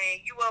that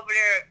when you over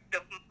there,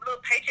 the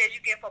little paychecks you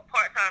get for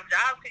part-time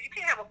jobs, because you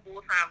can't have a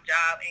full-time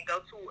job and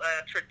go to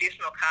a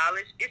traditional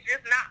college. It's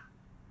just not.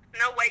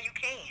 No way you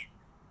can.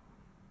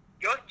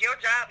 Your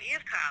job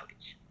is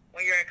college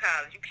when you're in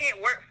college. You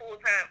can't work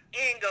full-time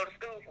and go to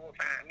school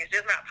full-time. It's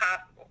just not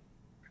possible.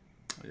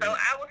 Yeah. So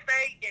I would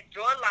say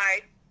enjoy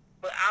life,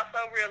 but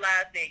also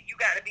realize that you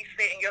got to be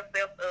setting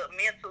yourself up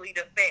mentally,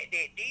 the fact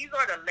that these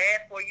are the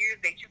last 4 years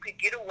that you could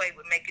get away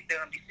with making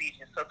dumb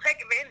decisions. So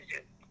take advantage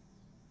of it.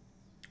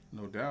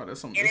 No doubt. That's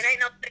something. And it ain't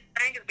no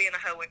thing as being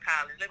a hoe in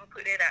college. Let me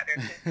put that out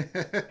there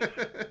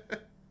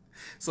too.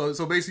 So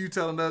basically, you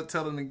telling us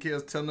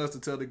to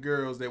tell the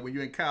girls that when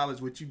you're in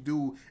college, what you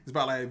do is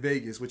about like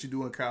Vegas. What you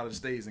do in college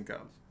stays in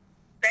college.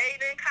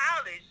 Stayed in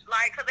college,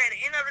 like, because at the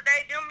end of the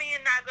day, them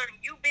men not gonna.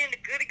 You being the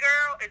goody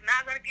girl is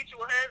not gonna get you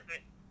a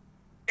husband.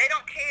 They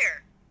don't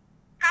care.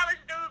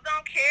 College dudes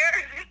don't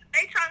care.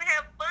 They trying to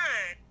have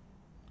fun.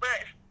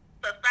 But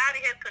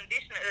society has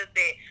conditioned us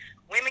that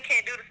women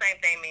can't do the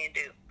same thing men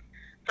do.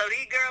 So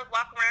these girls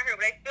walk around here,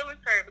 but they feeling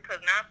hurt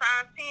because 9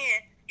 times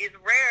 10 it's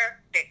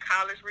rare that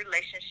college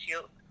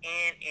relationships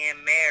end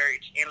in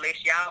marriage unless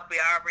y'all be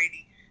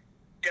already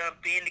done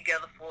being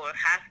together for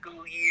high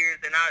school years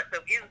and all that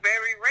stuff. It's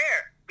very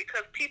rare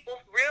because people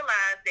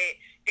realize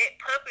that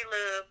puppy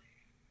love,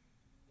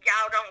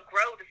 y'all don't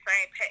grow into the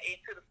same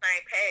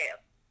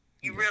path.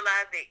 You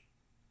realize that,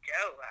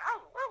 Joe,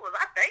 what was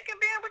I thinking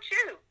being with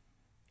you?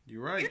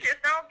 You're right. You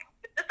just don't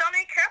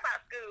even care about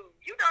school.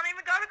 You don't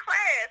even go to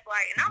class.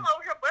 Like, and I'm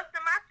over here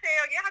busting my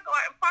tail. Yeah, I go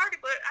out and party,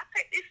 but I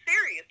take this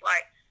serious.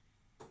 Like,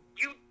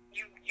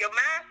 your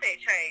mindset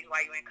changed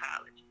while you're in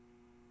college.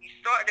 You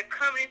start to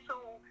come into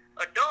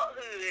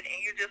adulthood, and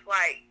you're just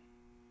like,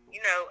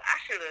 I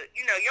should have,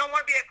 you don't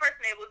want to be that person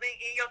that was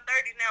in your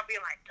 30s now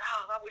being like,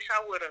 dog, I wish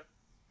I would have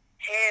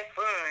had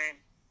fun.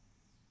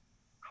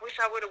 I wish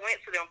I would have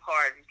went to them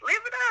parties.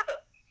 Live it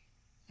up.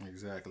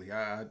 Exactly.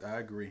 I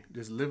agree.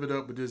 Just live it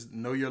up, but just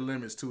know your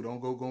limits too.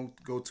 Don't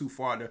go too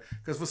far there.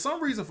 Because for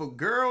some reason, for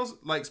girls,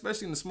 like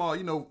especially in the small,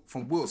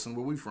 from Wilson,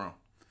 where we from,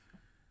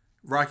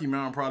 Rocky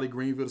Mountain, probably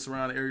Greenville, the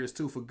surrounding areas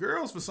too. For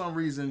girls, for some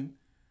reason,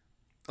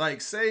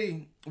 like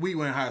say we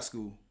were in high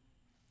school.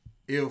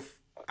 If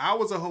I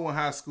was a hoe in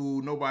high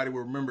school, nobody would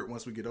remember it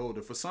once we get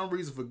older. For some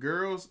reason, for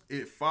girls,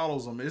 it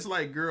follows them. It's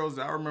like girls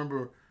that I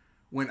remember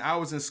when I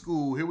was in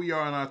school, here we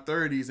are in our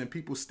 30s, and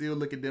people still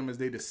look at them as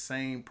they the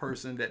same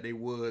person that they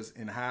was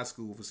in high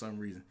school for some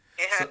reason.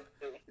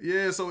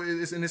 So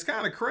it's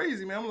kind of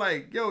crazy, man. I'm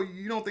like, yo,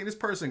 you don't think this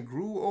person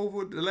grew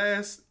over the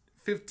last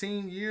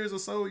 15 years or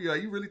so?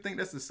 You really think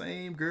that's the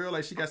same girl?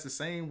 Like, she got the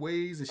same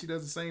ways and she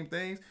does the same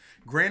things?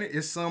 Granted,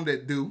 it's some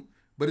that do,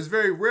 but it's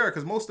very rare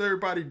because most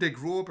everybody, they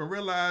grew up and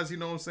realized, you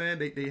know what I'm saying,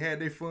 they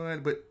had their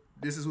fun, but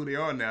this is who they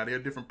are now. They're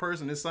a different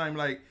person. It seems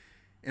like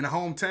in a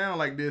hometown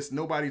like this,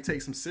 nobody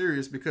takes them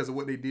serious because of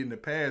what they did in the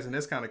past, and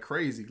that's kind of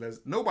crazy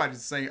because nobody's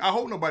the same. I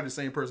hope nobody's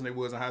the same person they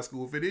was in high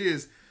school. If it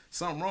is,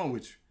 something wrong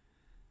with you.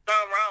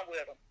 Something wrong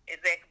with them,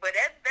 exactly. But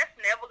that's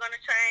never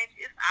gonna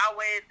change. It's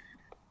always,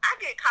 I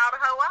get called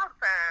a hoe all the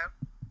time,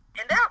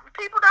 and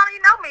people don't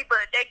even know me,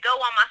 but they go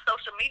on my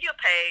social media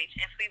page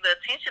and see the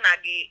attention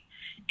I get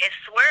and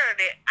swear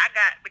that I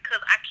got, because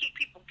I keep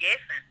people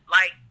guessing.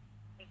 Like,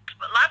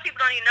 a lot of people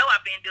don't even know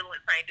I've been dealing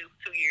with the same dude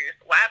for 2 years.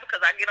 Why?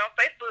 Because I get on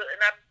Facebook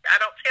and I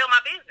don't tell my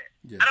business.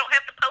 Yeah. I don't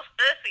have to post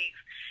studies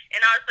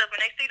and all that stuff,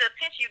 and they see the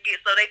attention you get,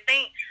 so they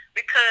think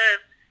because,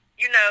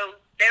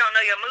 they don't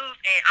know your moves,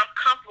 and I'm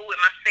comfortable with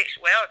my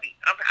sexuality.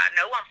 I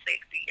know I'm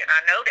sexy, and I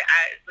know that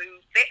I do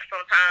sex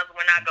sometimes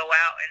when I go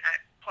out and I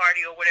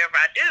party or whatever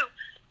I do,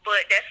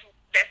 but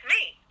that's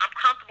me. I'm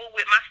comfortable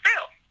with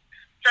myself.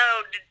 So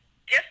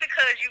just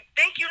because you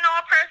think you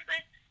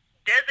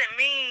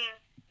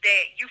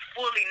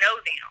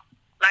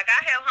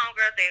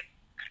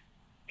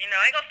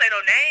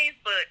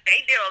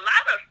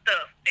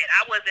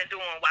I wasn't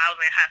doing while I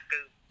was in high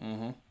school.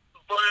 Mm-hmm.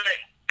 But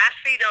I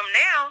see them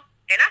now,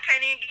 and I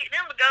can't even get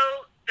them to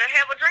go to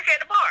have a drink at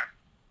the bar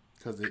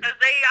Because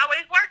they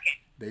always working.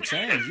 they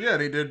change. Yeah,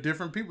 they're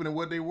different people than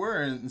what they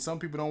were, and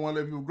some people don't want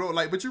to let people grow.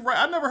 Like, but you're right.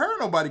 I never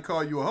heard nobody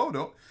call you a hoe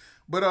though.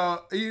 But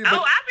I've been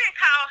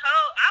called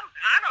hoe.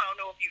 I don't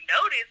know if you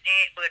noticed,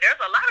 but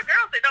there's a lot of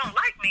girls that don't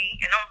like me,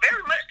 and I'm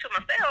very much to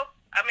myself.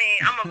 I mean,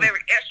 I'm a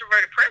very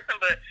extroverted person,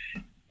 but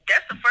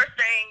that's the first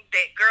thing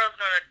that girls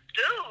gonna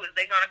do is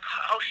they're gonna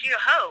call, oh, she a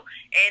hoe,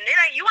 and then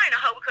you ain't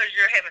a hoe because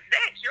you're having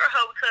sex. You're a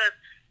hoe because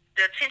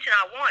the attention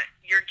I want,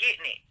 you're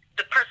getting it.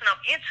 The person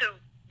I'm into,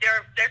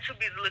 they're too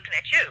busy looking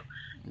at you.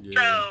 Yeah.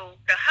 So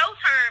the hoe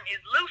term is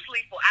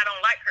loosely for I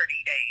don't like her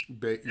these days.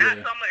 Not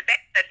so much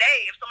back in the day.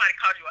 If somebody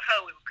called you a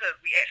hoe, it was because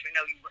we actually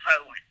know you was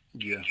hoeing.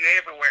 Yeah. You're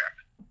everywhere.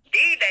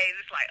 These days,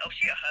 it's like, oh,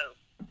 she a hoe,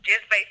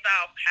 just based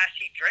off how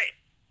she dressed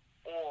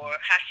or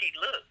how she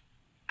looked.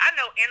 I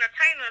know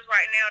entertainers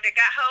right now that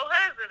got hoe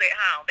husbands at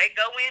home. They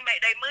go in,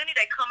 make their money,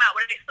 they come out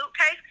with their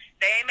suitcase.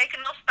 They ain't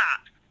making no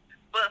stops.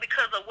 But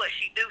because of what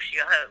she do, she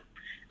a hoe.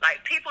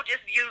 Like, people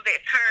just use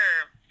that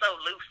term so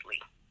loosely.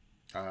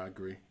 I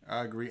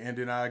agree. And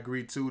then I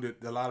agree, too,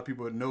 that a lot of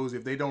people knows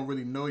if they don't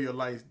really know your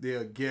life,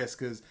 they'll guess.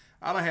 Because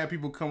I don't have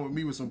people come with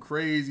me with some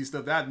crazy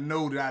stuff that I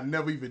know that I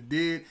never even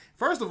did.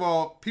 First of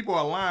all, people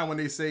are lying when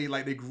they say,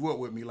 like, they grew up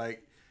with me.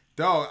 Like,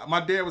 dog,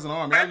 my dad was in the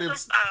Army.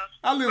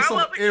 I lived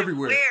some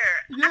everywhere.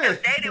 Yeah.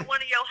 I dated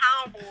one of your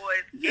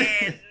homeboys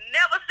and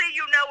never see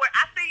you nowhere.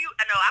 I see you.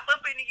 I know. I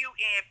bump into you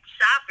in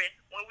shopping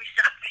when we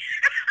shopping.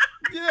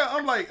 Yeah,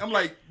 I'm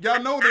like,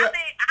 y'all know that. I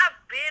mean, I've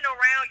been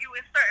around you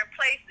in certain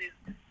places,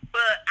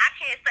 but I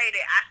can't say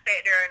that I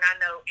sat there and I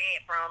know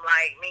Aunt from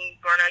like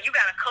me growing up. You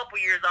got a couple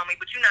years on me,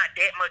 but you're not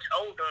that much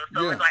older.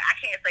 So it's like I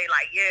can't say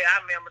like, yeah, I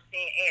remember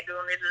seeing Aunt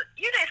doing this.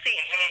 You didn't see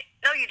Aunt.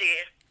 No, you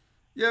did.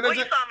 Yeah,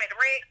 you saw him at the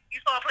red.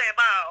 You saw him playing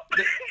ball.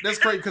 That's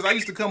crazy because I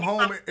used to come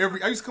home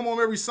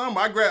every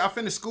summer. I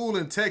finished school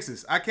in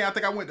Texas. I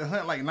think I went to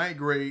hunt like 9th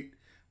grade.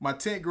 My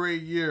 10th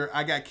grade year,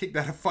 I got kicked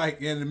out of fight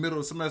in the middle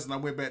of the semester, and I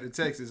went back to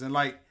Texas. And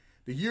like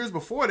the years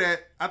before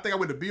that, I think I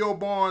went to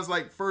BUNZ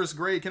like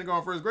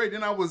kindergarten, first grade.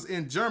 Then I was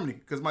in Germany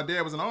because my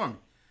dad was in the Army.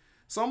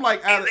 So I'm like,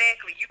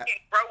 exactly. You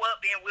didn't grow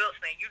up in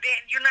Wilson. You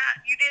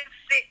didn't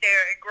sit there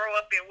and grow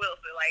up in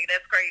Wilson. Like,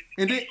 that's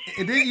crazy.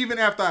 And then even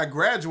after I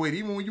graduated,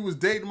 even when you was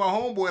dating my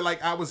homeboy,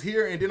 like I was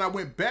here and then I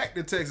went back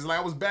to Texas. Like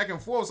I was back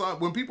and forth. So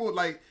when people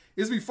like,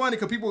 it's be funny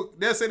because people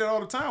they'll say that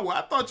all the time. Well,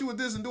 I thought you were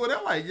this and do it.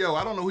 They're like, yo,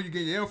 I don't know who you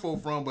get your info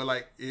from, but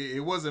like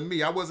it wasn't me.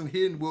 I wasn't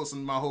hitting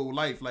Wilson my whole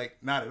life. Like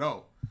not at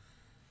all.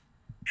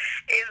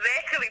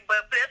 Exactly,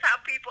 but that's how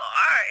people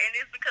are, and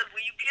it's because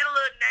when you get a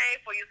little name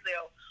for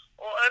yourself.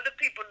 Or other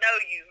people know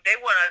you, they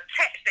want to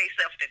attach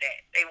themselves to that.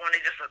 They want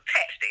to just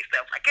attach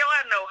themselves. Like, yo,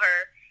 I know her.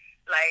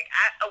 Like,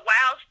 a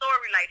wild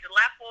story, like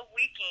July 4th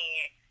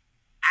weekend,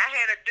 I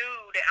had a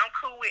dude that I'm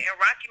cool with in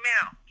Rocky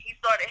Mount. He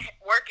started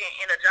working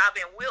in a job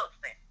in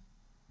Wilson.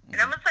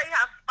 And I'm going to tell you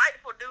how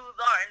spiteful dudes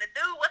are. And the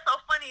dude, what's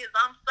so funny is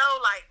I'm so,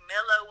 like,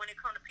 mellow when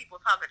it comes to people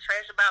talking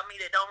trash about me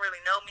that don't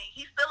really know me.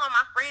 He's still on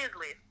my friends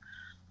list.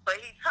 But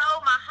he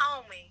told my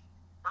homie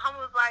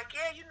was like,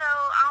 yeah,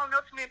 I don't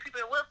know too many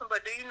people in Wilson,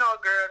 but do you know a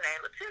girl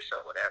named Tish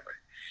or whatever?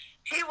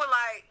 He was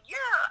like,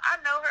 yeah, I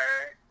know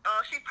her.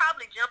 She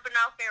probably jumping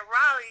off in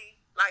Raleigh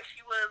like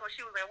she was when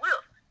she was in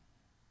Wilson.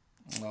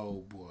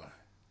 Oh, boy.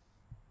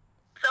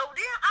 So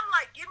then I'm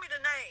like, give me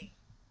the name.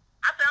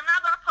 I said, I'm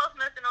not going to post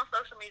nothing on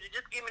social media.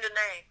 Just give me the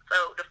name.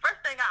 So the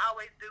first thing I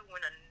always do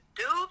when a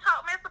dude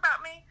talk mess about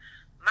me,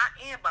 my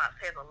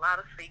inbox has a lot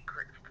of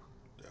secrets.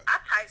 I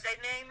type their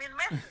name in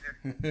Messenger.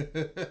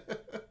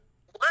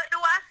 What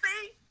do I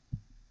see?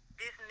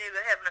 This nigga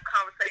having a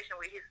conversation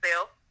with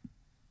himself.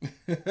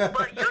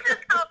 But you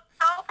just told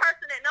the whole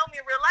person that know me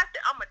in real life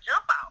that I'm a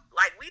jump out.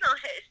 Like, we done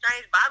had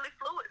exchanged bodily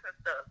fluids and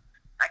stuff.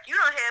 Like, you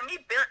done had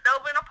me bent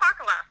over in a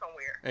parking lot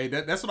somewhere. Hey,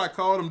 that's what I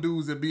call them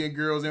dudes that be in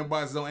girls'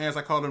 inboxes on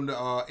answer. I call them the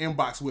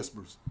inbox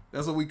whisperers.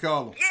 That's what we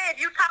call them. Yeah,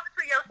 you talking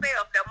to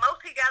yourself. The most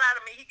he got out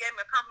of me, he gave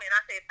me a compliment.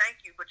 I said,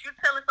 thank you. But you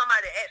telling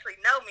somebody that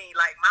actually know me,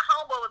 like, my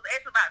homeboy was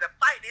actually about to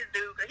fight this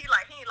dude because he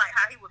ain't like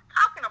how he was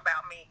talking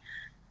about me.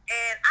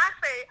 And I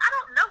say, I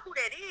don't know who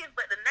that is,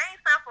 but the name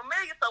sounds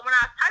familiar. So when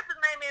I type his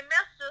name in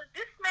Messenger,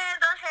 this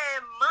man done had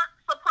months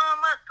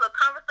upon months of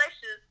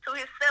conversations to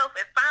himself.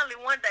 And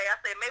finally one day I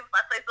said, maybe if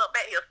I say something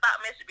back, he'll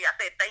stop messaging me. I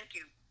said, thank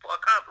you for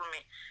a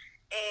compliment.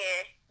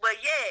 But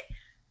yeah,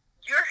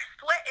 you're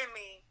sweating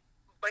me,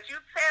 but you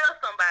tell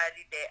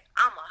somebody that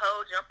I'm a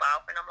whole jump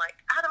off, and I'm like,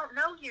 I don't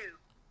know you.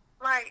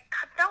 Like,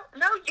 I don't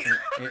know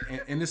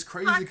you. And it's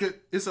crazy because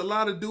it's a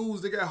lot of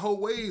dudes that got whole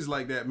ways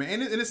like that,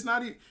 man. And it's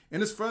not even,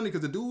 and it's funny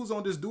because the dudes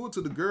don't just do it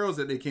to the girls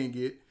that they can't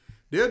get.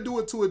 They'll do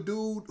it to a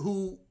dude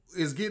who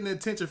is getting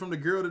attention from the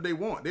girl that they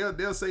want.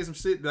 They'll say some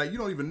shit like you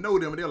don't even know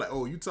them, and they're like,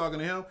 "Oh, you talking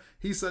to him?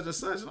 He's such and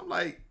such." And I'm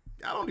like,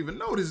 I don't even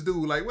know this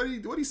dude. Like, what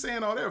he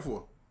saying all that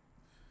for?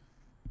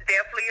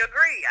 Definitely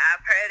agree.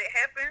 I've had it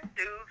happen.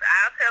 Dudes,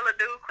 I'll tell a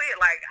dude quick,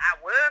 like, I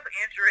was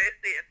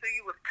interested until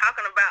you was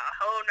talking about a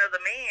whole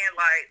nother man.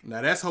 Like, Now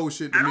that's whole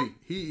shit to me.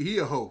 He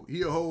a hoe.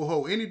 He a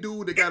hoe. Any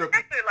dude that got a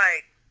exactly,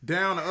 like,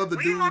 down the other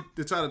dude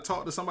to try to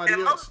talk to somebody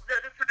and else. most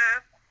of the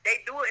time, they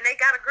do it and they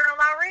got a girl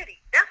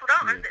already. That's what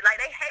I'm like.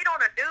 They hate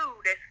on a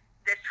dude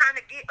that's trying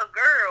to get a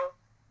girl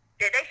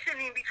that they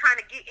shouldn't even be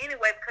trying to get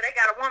anyway because they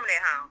got a woman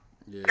at home.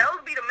 Yeah.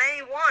 Those be the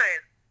main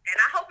ones. And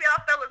I hope y'all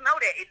fellas know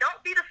that. It don't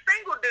be the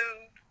single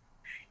dudes.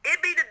 It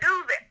be the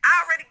dudes that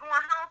already going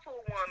home to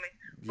a woman,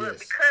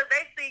 but because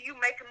they see you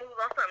making moves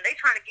on something, they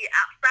trying to get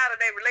outside of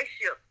their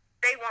relationship.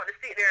 They want to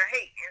sit there and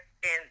hate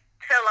and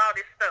tell all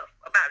this stuff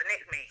about the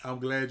next man.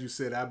 I'm glad you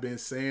said. I've been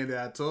saying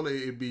that. I told her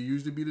it'd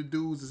usually be the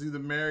dudes that's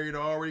either married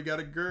or already got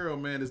a girl.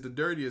 Man, it's the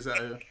dirtiest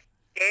out here.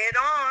 Dead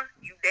on.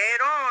 You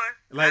dead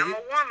on. Like, I'm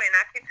a woman.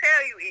 I can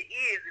tell you it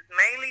is. It's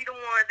mainly the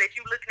ones that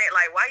you looking at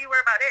like, why you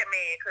worry about that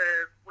man?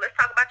 Because let's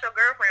talk about your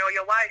girlfriend or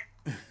your wife.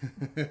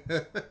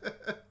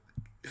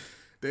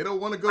 They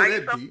don't want to go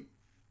that deep.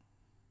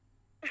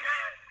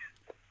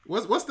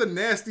 What's the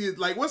nastiest,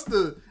 like, what's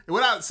the,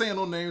 without saying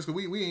no names,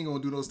 because we ain't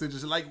gonna do those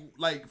stitches,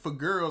 like for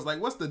girls, like,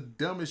 what's the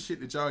dumbest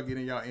shit that y'all get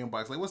in y'all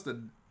inbox? Like, what's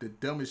the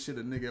dumbest shit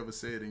a nigga ever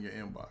said in your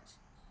inbox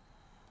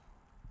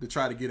to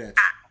try to get at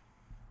you?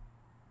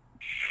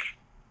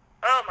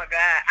 Oh my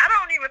God, I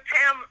don't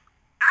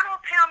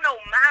tell no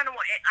minor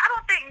one. I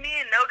don't think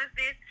men notice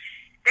this.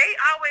 They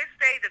always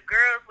say the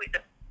girls with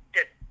the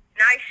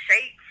nice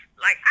shapes.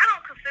 Like, I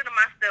don't consider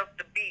myself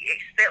to be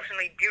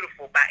exceptionally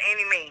beautiful by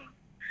any means.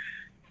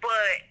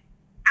 But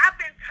I've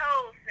been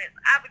told since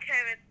I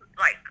became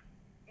like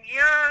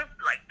young,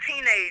 like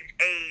teenage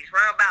age,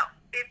 around about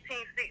 15,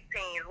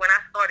 16, when I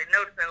started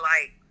noticing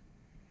like,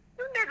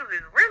 you niggas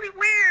is really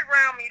weird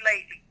around me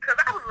lately. Because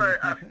I was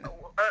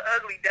a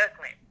ugly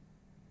duckling.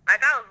 Like,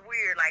 I was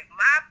weird. Like,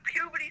 my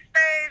puberty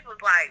stage was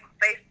like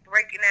face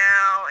breaking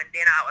out, and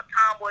then I was a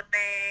tomboy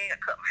thing. I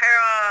cut my hair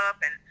off,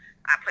 and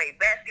I played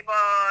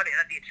basketball, and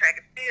I did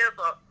track and field.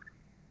 So,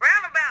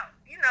 round about,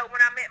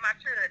 when I met my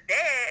children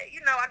dad,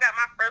 I got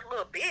my first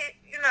little bit,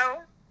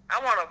 I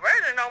wasn't a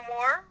virgin no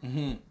more.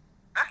 Mm-hmm.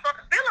 I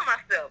started feeling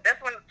myself.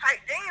 That's when the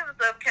tight jeans and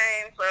stuff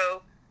came.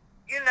 So,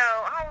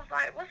 I was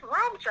like, what's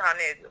wrong with y'all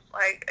niggas?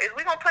 Like, is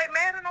we gonna play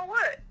Madden or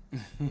what?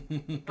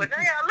 But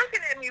now y'all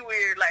looking at me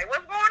weird, like,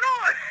 what's going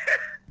on?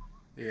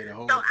 Yeah, the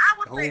whole, so I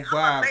would the whole say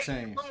vibe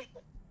changed.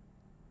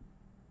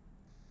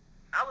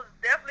 I was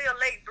definitely a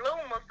late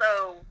bloomer,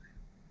 so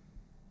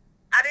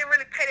I didn't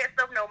really pay that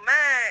stuff no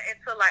mind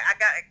until, like, I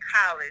got in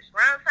college.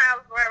 Around the time I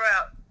was right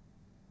about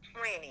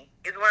 20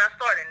 is when I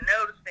started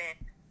noticing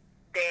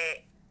that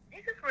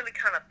niggas really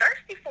kind of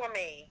thirsty for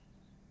me.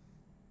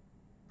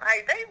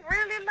 Like, they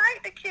really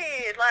like the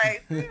kid.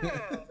 Like,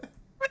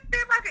 what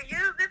if I could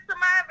use this to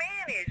my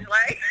advantage?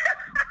 Like,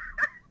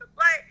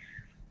 like,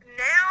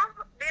 now,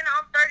 then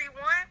I'm 31,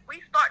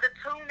 we start to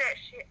tune that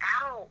shit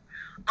out.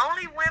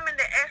 Only women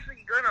that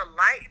actually gonna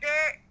like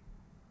that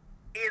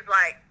is,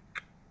 like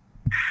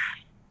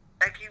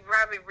you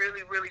probably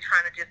really, really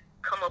trying to just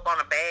come up on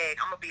a bag.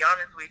 I'm gonna be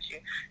honest with you.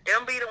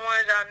 Them be the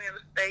ones y'all need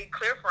to stay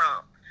clear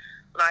from.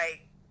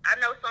 Like, I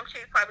know some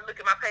chicks probably look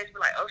at my page and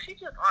be like, oh, she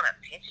just want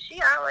attention.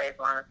 She always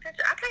want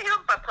attention. I can't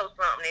help if I post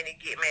something and then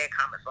get mad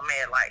comments or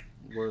mad likes.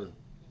 Word.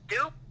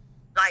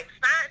 Like,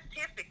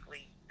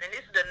 scientifically, and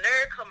this is the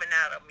nerd coming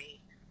out of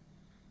me,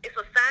 it's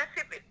a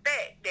scientific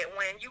fact that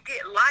when you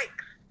get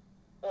likes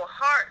or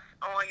hearts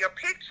on your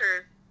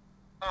pictures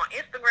on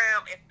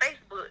Instagram and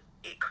Facebook,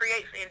 it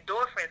creates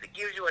endorphins. It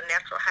gives you a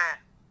natural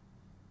high.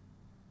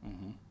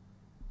 Mm-hmm.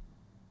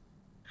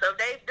 So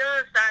they've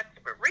done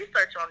scientific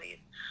research on this.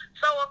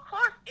 So, of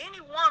course, any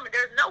woman,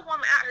 there's no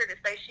woman out here that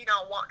say she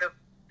don't want to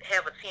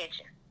have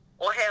attention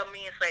or have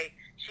men say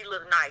she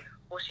look nice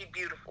or she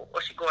beautiful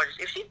or she gorgeous.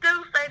 If she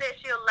do say that,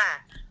 she'll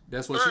lie.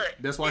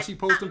 That's why she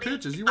posting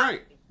pictures. You're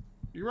right.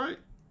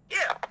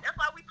 Yeah, that's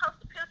why we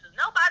post the pictures.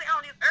 Nobody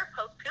on this earth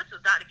posts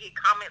pictures not to get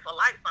comments or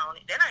likes on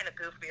it. That ain't a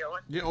good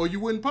feeling. Yeah, or you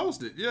wouldn't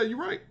post it. Yeah, you're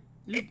right.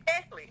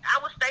 Exactly. I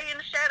would stay in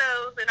the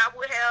shadows and I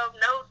would have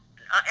no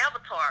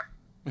avatar.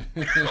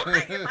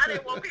 Like, if I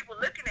didn't want people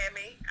looking at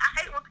me, I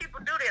hate when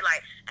people do that. Like,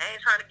 I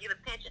ain't trying to get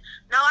attention.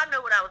 No, I know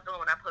what I was doing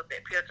when I put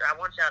that picture. I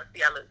want y'all to see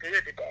I look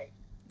good today.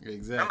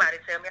 Exactly. Somebody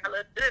tell me I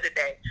look good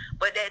today.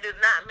 But that does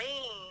not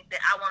mean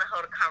that I want to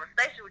hold a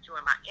conversation with you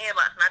in my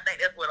inbox. And I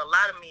think that's what a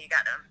lot of men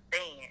got to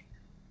understand.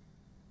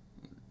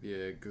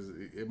 Yeah, because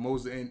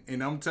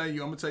and I'm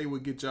gonna tell you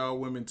what get y'all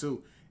women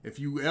too. If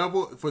you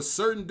ever, for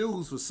certain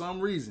dudes, for some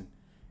reason,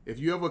 if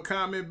you ever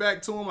comment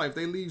back to them, like if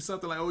they leave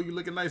something like, "Oh, you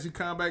looking nice," you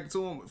comment back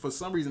to them. For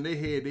some reason, they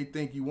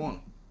think you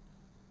want them.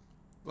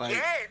 Like,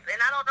 yes,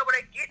 and I don't know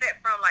where they get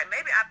that from. Like,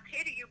 maybe I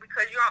pity you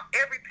because you're on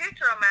every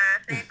picture of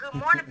mine saying "Good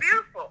morning,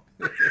 beautiful."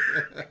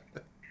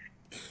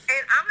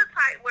 And I'm the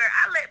type where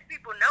I let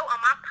people know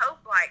on my post,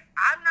 like,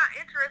 I'm not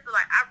interested.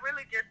 Like, I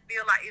really just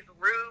feel like it's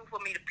rude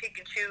for me to pick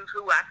and choose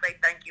who I say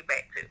thank you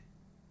back to.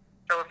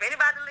 So if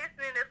anybody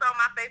listening that's on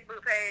my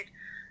Facebook page,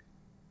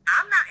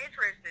 I'm not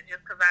interested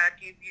just because I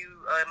give you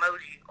an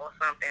emoji or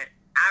something.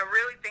 I I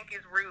really think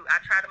it's rude.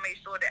 I try to make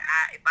sure that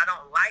if I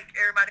don't like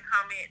everybody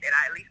comment, that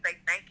I at least say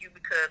thank you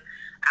because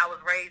I was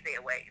raised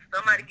that way. If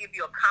somebody give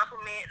you a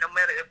compliment, no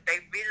matter if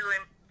they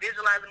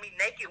visualizing me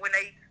naked when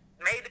they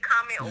made the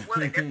comment or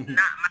what, that's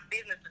not my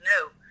business to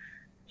know.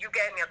 You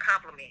gave me a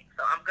compliment,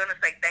 so I'm gonna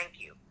say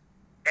thank you.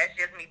 That's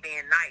just me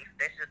being nice.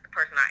 That's just the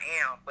person I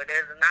am. But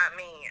that does not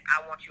mean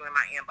I want you in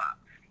my inbox.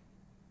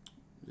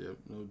 Yep,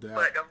 no doubt.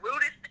 But the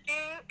rudest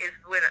thing is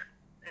when a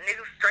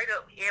nigga straight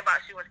up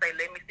inbox you and say,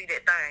 "Let me see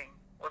that thing,"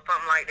 or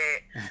something like that.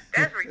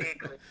 That's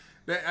ridiculous.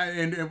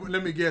 And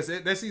let me guess,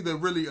 that's either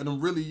them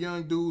really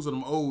young dudes or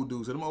them old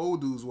dudes. And them old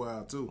dudes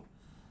wild too.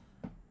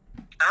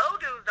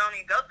 Old dudes don't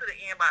even go to the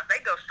inbox. They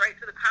go straight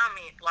to the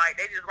comments. Like,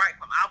 they just write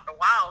some off the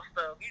wall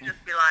stuff. You just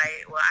be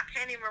like, well, I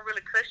can't even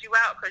really cuss you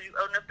out because you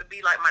old enough to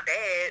be like my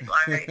dad.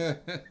 Like,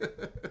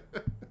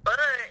 but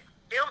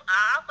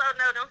I also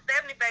know them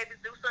 70 babies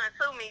do something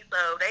to me,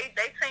 so they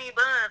team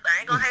BUNZ.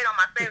 I ain't gonna hate on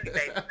my 70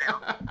 babies now.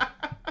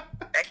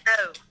 They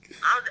know.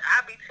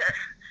 I be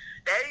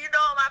that, you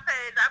know, on my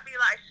page, I be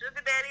like, sugar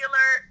daddy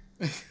alert.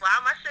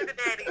 Why my sugar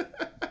daddy?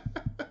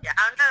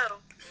 Y'all know.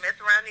 Mess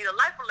around, need a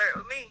life alert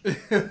with me.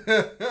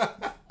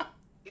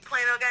 You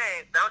play no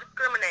games. Don't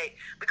discriminate.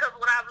 Because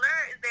what I've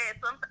learned is that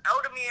some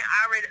older men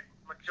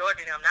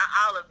majority of them, not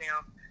all of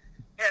them,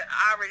 have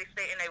already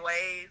set in their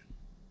ways.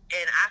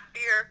 And I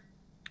fear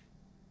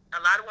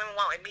a lot of women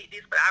won't admit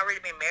this, but I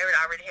already been married.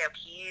 I already have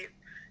kids.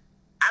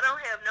 I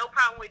don't have no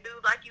problem with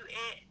dudes like you,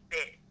 and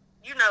that,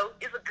 you know,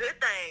 it's a good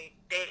thing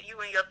that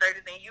you in your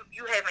 30s and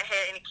you haven't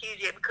had any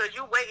kids yet because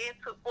you're waiting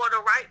for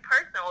the right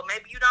person, or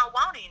maybe you don't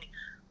want any.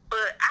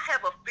 But I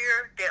have a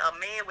fear that a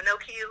man with no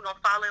kids is going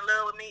to fall in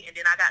love with me, and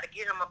then I got to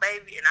get him a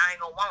baby, and I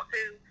ain't going to want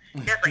to.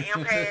 That's an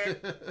impasse.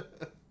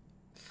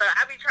 So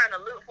I be trying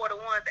to look for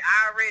the ones that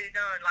I already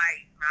done,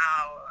 like,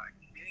 no,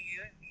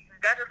 you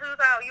got your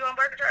tooth out, you on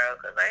birth control?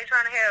 Because I ain't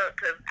trying to have,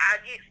 because I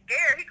get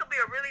scared. He could be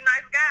a really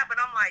nice guy, but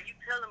I'm like, you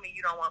telling me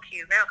you don't want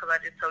kids now because I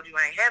just told you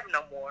I ain't having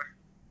no more.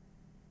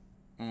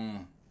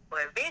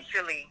 But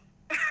eventually.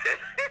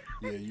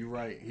 Yeah, you're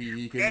right.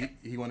 He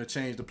want to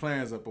change the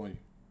plans up on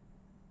you.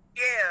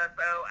 Yeah,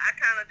 so I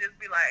kind of just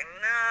be like,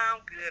 no,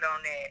 I'm good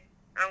on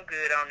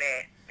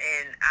that.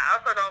 And I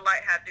also don't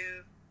like how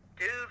dudes,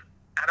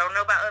 I don't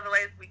know about other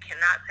ladies, we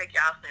cannot take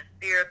y'all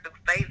sincere through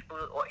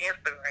Facebook or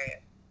Instagram.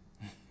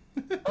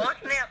 Or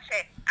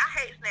Snapchat. I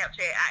hate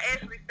Snapchat. I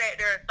actually sat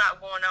there and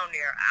stopped going on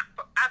there.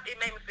 It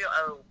made me feel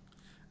old.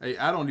 Hey,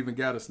 I don't even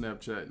got a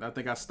Snapchat. I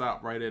think I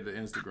stopped right at the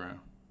Instagram.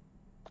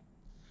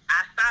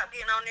 I stopped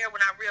getting on there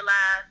when I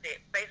realized that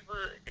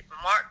Facebook,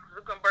 Mark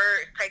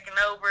Zuckerberg is taking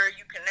over.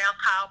 You can now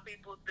call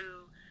people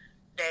through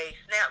their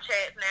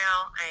Snapchats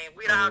now. And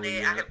with all that,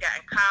 yeah. I have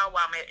gotten called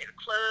while I'm at the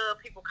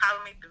club. People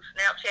calling me through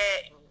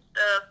Snapchat and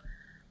stuff.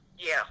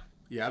 Yeah.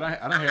 Yeah,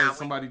 I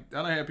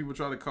don't have people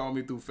try to call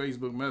me through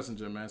Facebook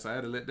Messenger, man. So I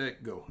had to let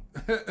that go.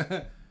 Well,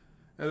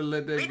 let's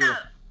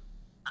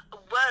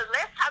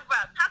talk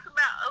about.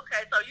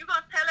 Okay, so you're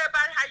gonna tell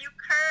everybody how you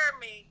curve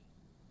me.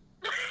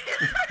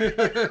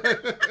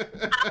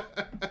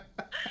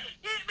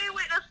 Hit me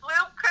with the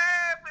swift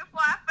curve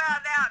before I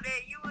found out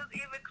that you was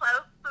even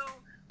close to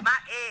my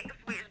ex,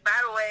 which, by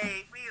the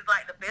way, we was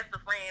like the best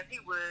of friends.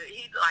 We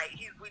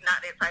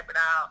not that type of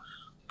dog.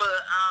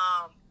 But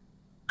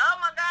oh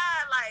my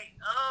God, like,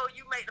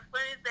 you make the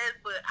funniest ass,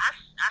 but I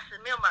should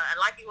remember,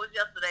 like it was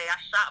yesterday, I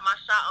shot my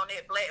shot on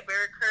that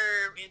Blackberry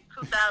curve in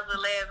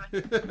 2011.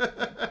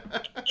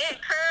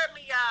 It curved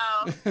me,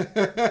 y'all.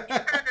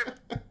 It curved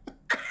me.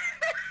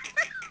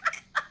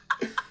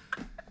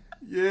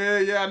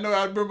 Yeah, I know.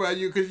 I remember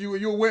you because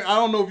you went. I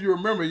don't know if you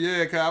remember.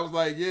 Yeah, because I was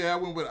like, I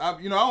went with. I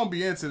don't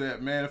be into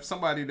that, man. If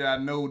somebody that I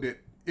know that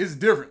it's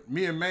different.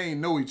 Me and Maine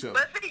know each other.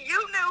 But see, you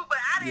knew, but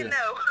I didn't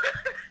know.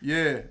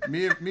 Yeah,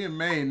 me and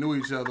Maine knew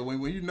each other.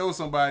 When you know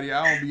somebody,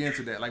 I don't be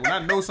into that. Like when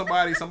I know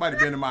somebody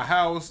been in my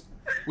house,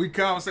 we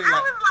conversate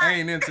like I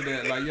ain't into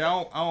that. Like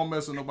I don't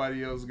mess with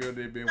nobody else, girl.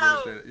 They been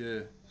with that.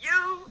 Yeah.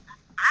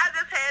 I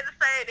just had to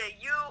say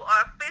that you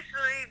are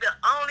officially the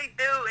only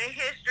dude in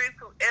history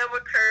to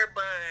ever curve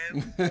BUNZ.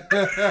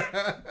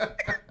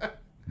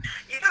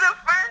 You're the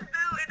first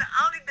dude and the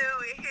only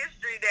dude in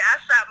history that I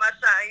shot my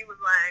shot. He was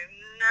like,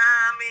 nah,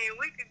 I mean,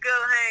 we could go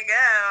hang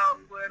out,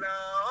 but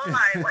I'm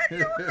like, what's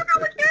wrong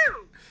with you?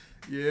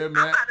 Yeah,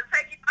 man. I'm about to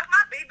take you off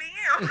my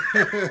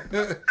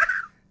BBM.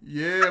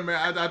 Yeah,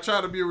 man. I try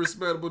to be a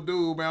respectable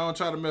dude, man. I don't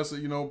try to mess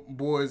with,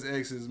 boys'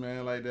 exes,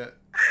 man, like that.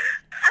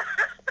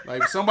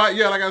 Like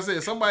somebody, like I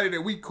said, somebody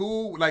that we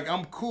cool, like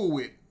I'm cool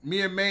with. Me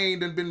and Maine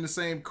done been in the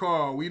same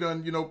car. We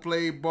done,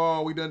 played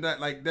ball. We done that.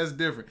 Like, that's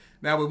different.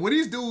 Now, but when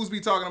these dudes be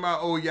talking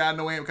about, I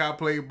know Amp, I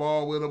played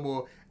ball with him,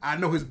 or I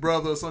know his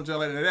brother or something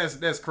like that,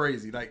 that's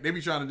crazy. Like, they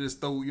be trying to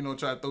just throw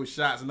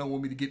shots and don't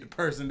want me to get the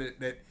person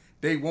that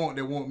they want,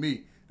 that want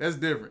me. That's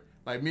different.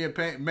 Like, me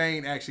and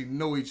Maine actually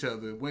know each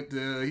other. I'm in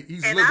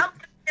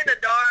the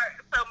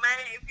dark, so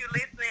Maine, if you're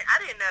listening,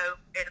 I didn't know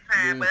at the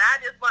time, but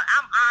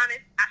I'm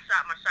honest. I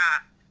shot my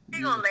shot.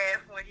 He gonna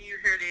laugh when you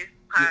hear this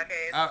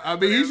podcast. I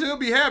mean, he should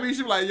be happy. He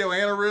should be like, yo,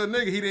 ain't a real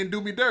nigga. He didn't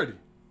do me dirty.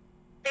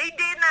 He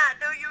did not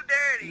do you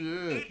dirty.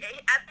 with it.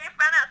 I didn't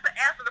find out to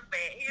answer the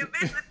fact. He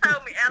eventually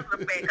told me answer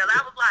the fact because I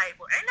was like,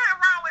 well, ain't nothing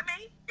wrong with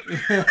me.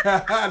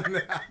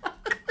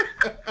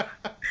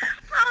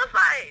 So I was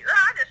like, oh,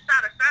 I just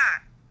shot a shot.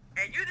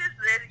 And you didn't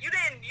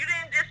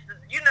just,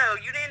 you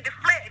didn't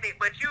deflect it,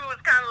 but you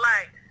was kind of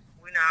like,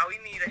 well, no, we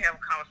need to have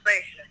a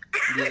conversation.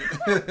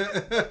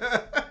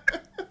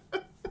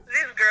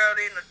 This girl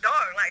in the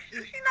dark, like,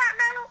 should she not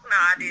know? No,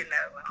 I didn't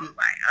know. I was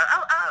like,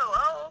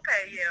 oh,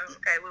 okay, yeah,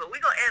 okay. Well, we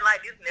gonna act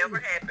like this never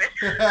happened.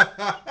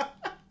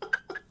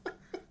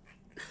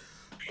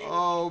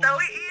 So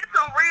it is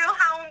some real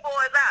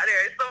homeboys out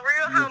there. Some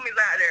real homies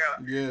out there.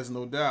 Yes,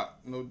 no doubt.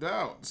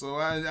 So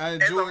I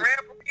There's enjoy. a rare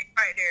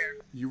right there.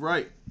 You're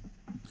right.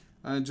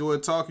 I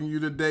enjoyed talking to you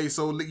today.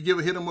 So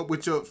hit them up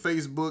with your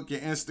Facebook,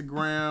 your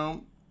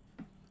Instagram,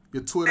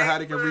 your Twitter, how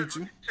they can reach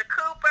you. Mr.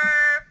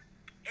 Cooper,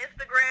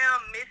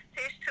 Instagram, Miss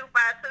Tish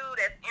 252.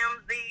 That's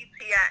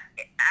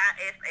MZTISH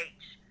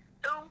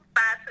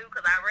 252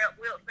 because I rep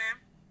Wilson.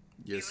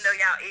 Yes. Even though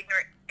y'all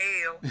ignorant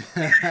hell.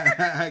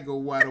 I go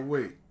wide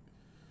awake.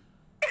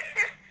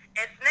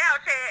 And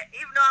Snapchat,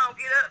 even though I don't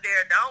get up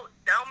there,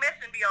 don't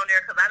message me on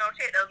there because I don't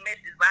check those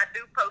messages. But I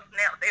do post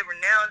snaps every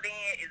now and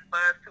then. It's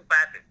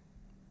BUNZ252.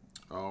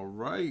 All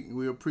right,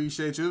 we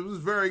appreciate you. It was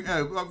very.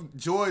 I've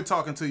enjoyed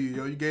talking to you,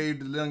 yo. You gave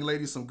the young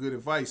lady some good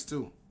advice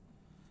too.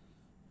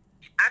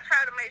 I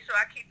try to make sure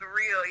I keep it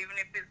real, even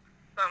if it's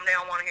something they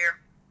don't want to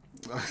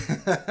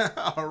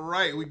hear. All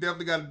right, we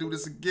definitely got to do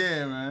this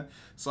again, man.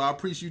 So I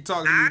appreciate you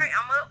talking to All me. right,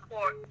 I'm up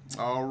for it.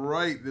 All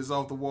right, this is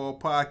Off the Wall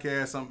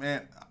podcast. I'm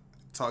Ant.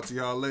 Talk to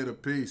y'all later.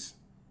 Peace.